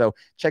Patreon. So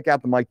check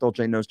out the Mike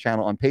Dolce Knows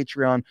channel on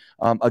Patreon.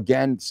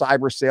 Again,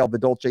 cyber sale,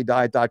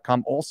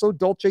 thedolcediet.com, also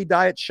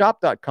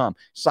dolcedietshop.com.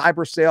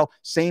 Cyber sale,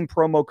 same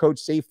promo code,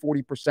 save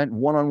 40%,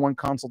 one-on-one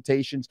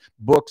consultations,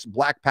 books,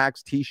 black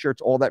packs,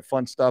 t-shirts, all that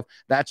fun stuff.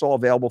 That's all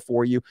available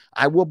for you.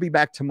 I will be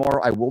back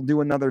tomorrow. I will do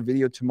another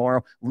video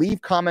tomorrow.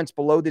 Leave comments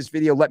below this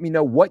video. Let me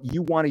know what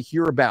you want to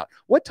hear about.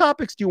 What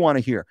topics do you want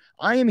to hear?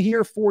 I am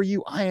here for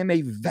you. I am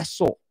a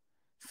vessel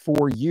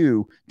for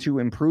you to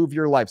improve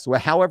your life. So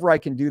however I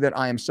can do that,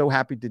 I am so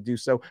happy to do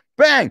so.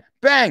 Bang,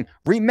 bang.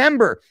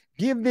 Remember,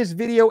 give this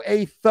video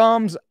a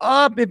thumbs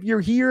up if you're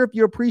here, if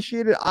you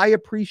appreciate it. I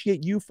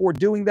appreciate you for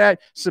doing that.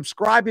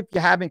 Subscribe if you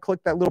haven't.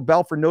 Click that little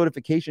bell for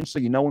notifications so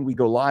you know when we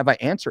go live. I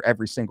answer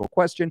every single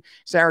question.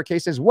 Sarah K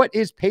says, what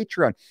is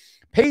Patreon?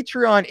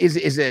 Patreon is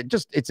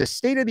it's a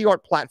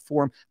state-of-the-art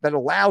platform that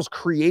allows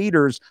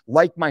creators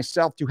like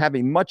myself to have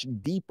a much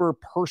deeper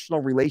personal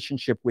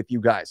relationship with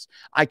you guys.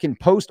 I can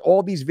post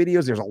all these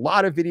videos. There's a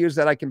lot of videos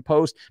that I can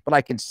post, but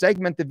I can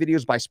segment the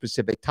videos by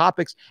specific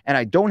topics, and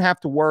I don't have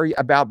to worry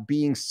about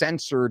being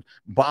censored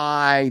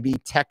by the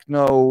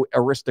techno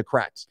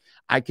aristocrats.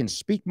 I can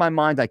speak my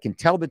mind. I can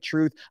tell the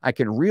truth. I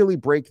can really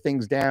break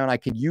things down. I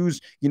can use,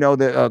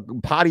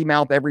 the potty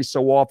mouth every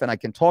so often. I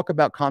can talk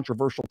about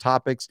controversial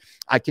topics.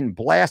 I can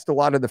blast a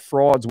lot of the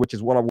frauds, which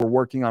is what we're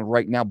working on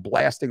right now,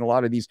 blasting a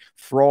lot of these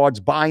frauds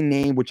by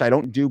name, which I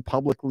don't do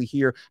publicly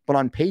here. But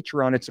on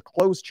Patreon, it's a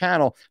closed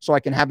channel, so I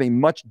can have a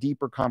much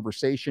deeper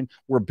conversation.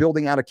 We're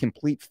building out a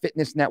complete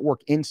fitness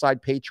network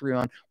inside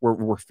Patreon.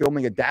 We're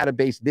filming a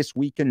database this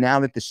weekend,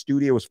 now that the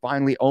studio is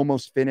finally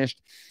almost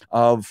finished,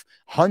 of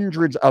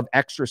hundreds of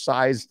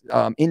exercise,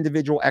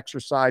 individual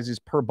exercises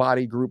per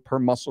body group, per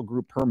muscle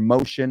group, per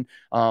motion.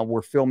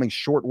 We're filming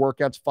short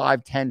workouts,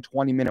 5, 10,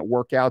 20-minute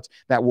workouts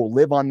that will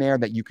live on there,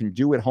 that you can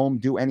do at home,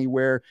 do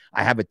anywhere.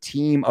 I have a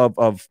team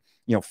of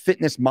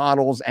fitness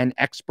models and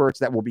experts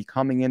that will be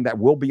coming in, that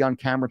will be on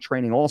camera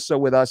training also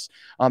with us.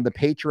 The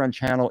Patreon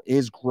channel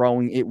is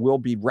growing. It will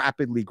be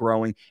rapidly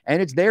growing,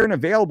 and it's there and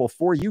available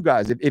for you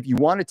guys. If you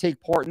want to take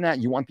part in that,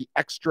 you want the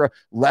extra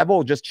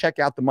level, just check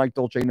out the Mike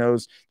Dolce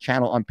Knows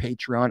channel on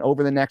Patreon.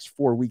 Over the next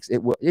 4 weeks,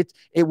 it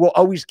will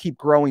always keep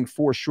growing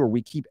for sure.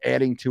 We keep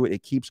adding to it.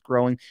 It keeps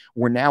growing.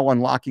 We're now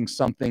unlocking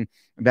something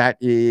that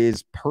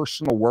is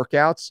personal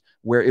workouts,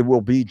 where it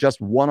will be just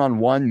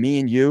one-on-one,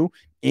 me and you,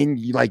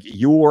 in like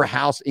your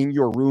house, in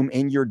your room,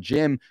 in your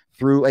gym,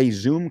 through a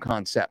Zoom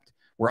concept,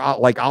 where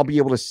I'll be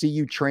able to see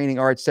you training.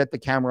 All right, set the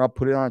camera up,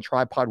 put it on a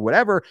tripod,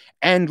 whatever,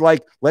 and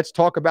let's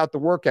talk about the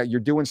workout.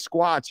 You're doing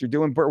squats, you're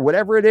doing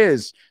whatever it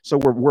is. So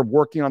we're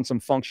working on some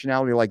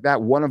functionality like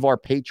that. One of our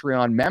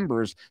Patreon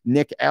members,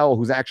 Nick L,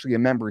 who's actually a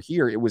member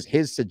here, it was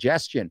his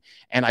suggestion,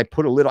 and I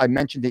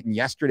mentioned it in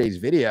yesterday's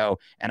video,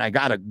 and I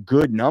got a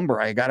good number.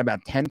 I got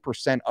about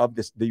 10% of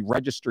the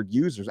registered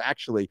users,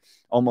 actually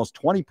almost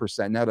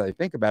 20%. Now that I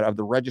think about it, of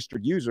the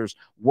registered users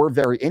were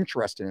very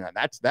interested in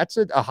that. That's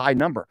a high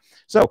number.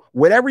 So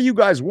whatever you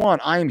guys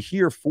want, I am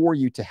here for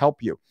you to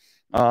help you.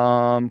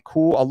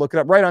 Cool. I'll look it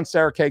up. Right on,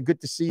 Sarah K.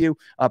 Good to see you.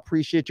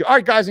 Appreciate you. All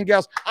right, guys and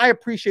gals, I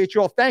appreciate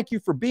you all. Thank you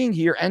for being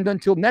here. And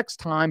until next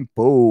time,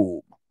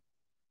 boom.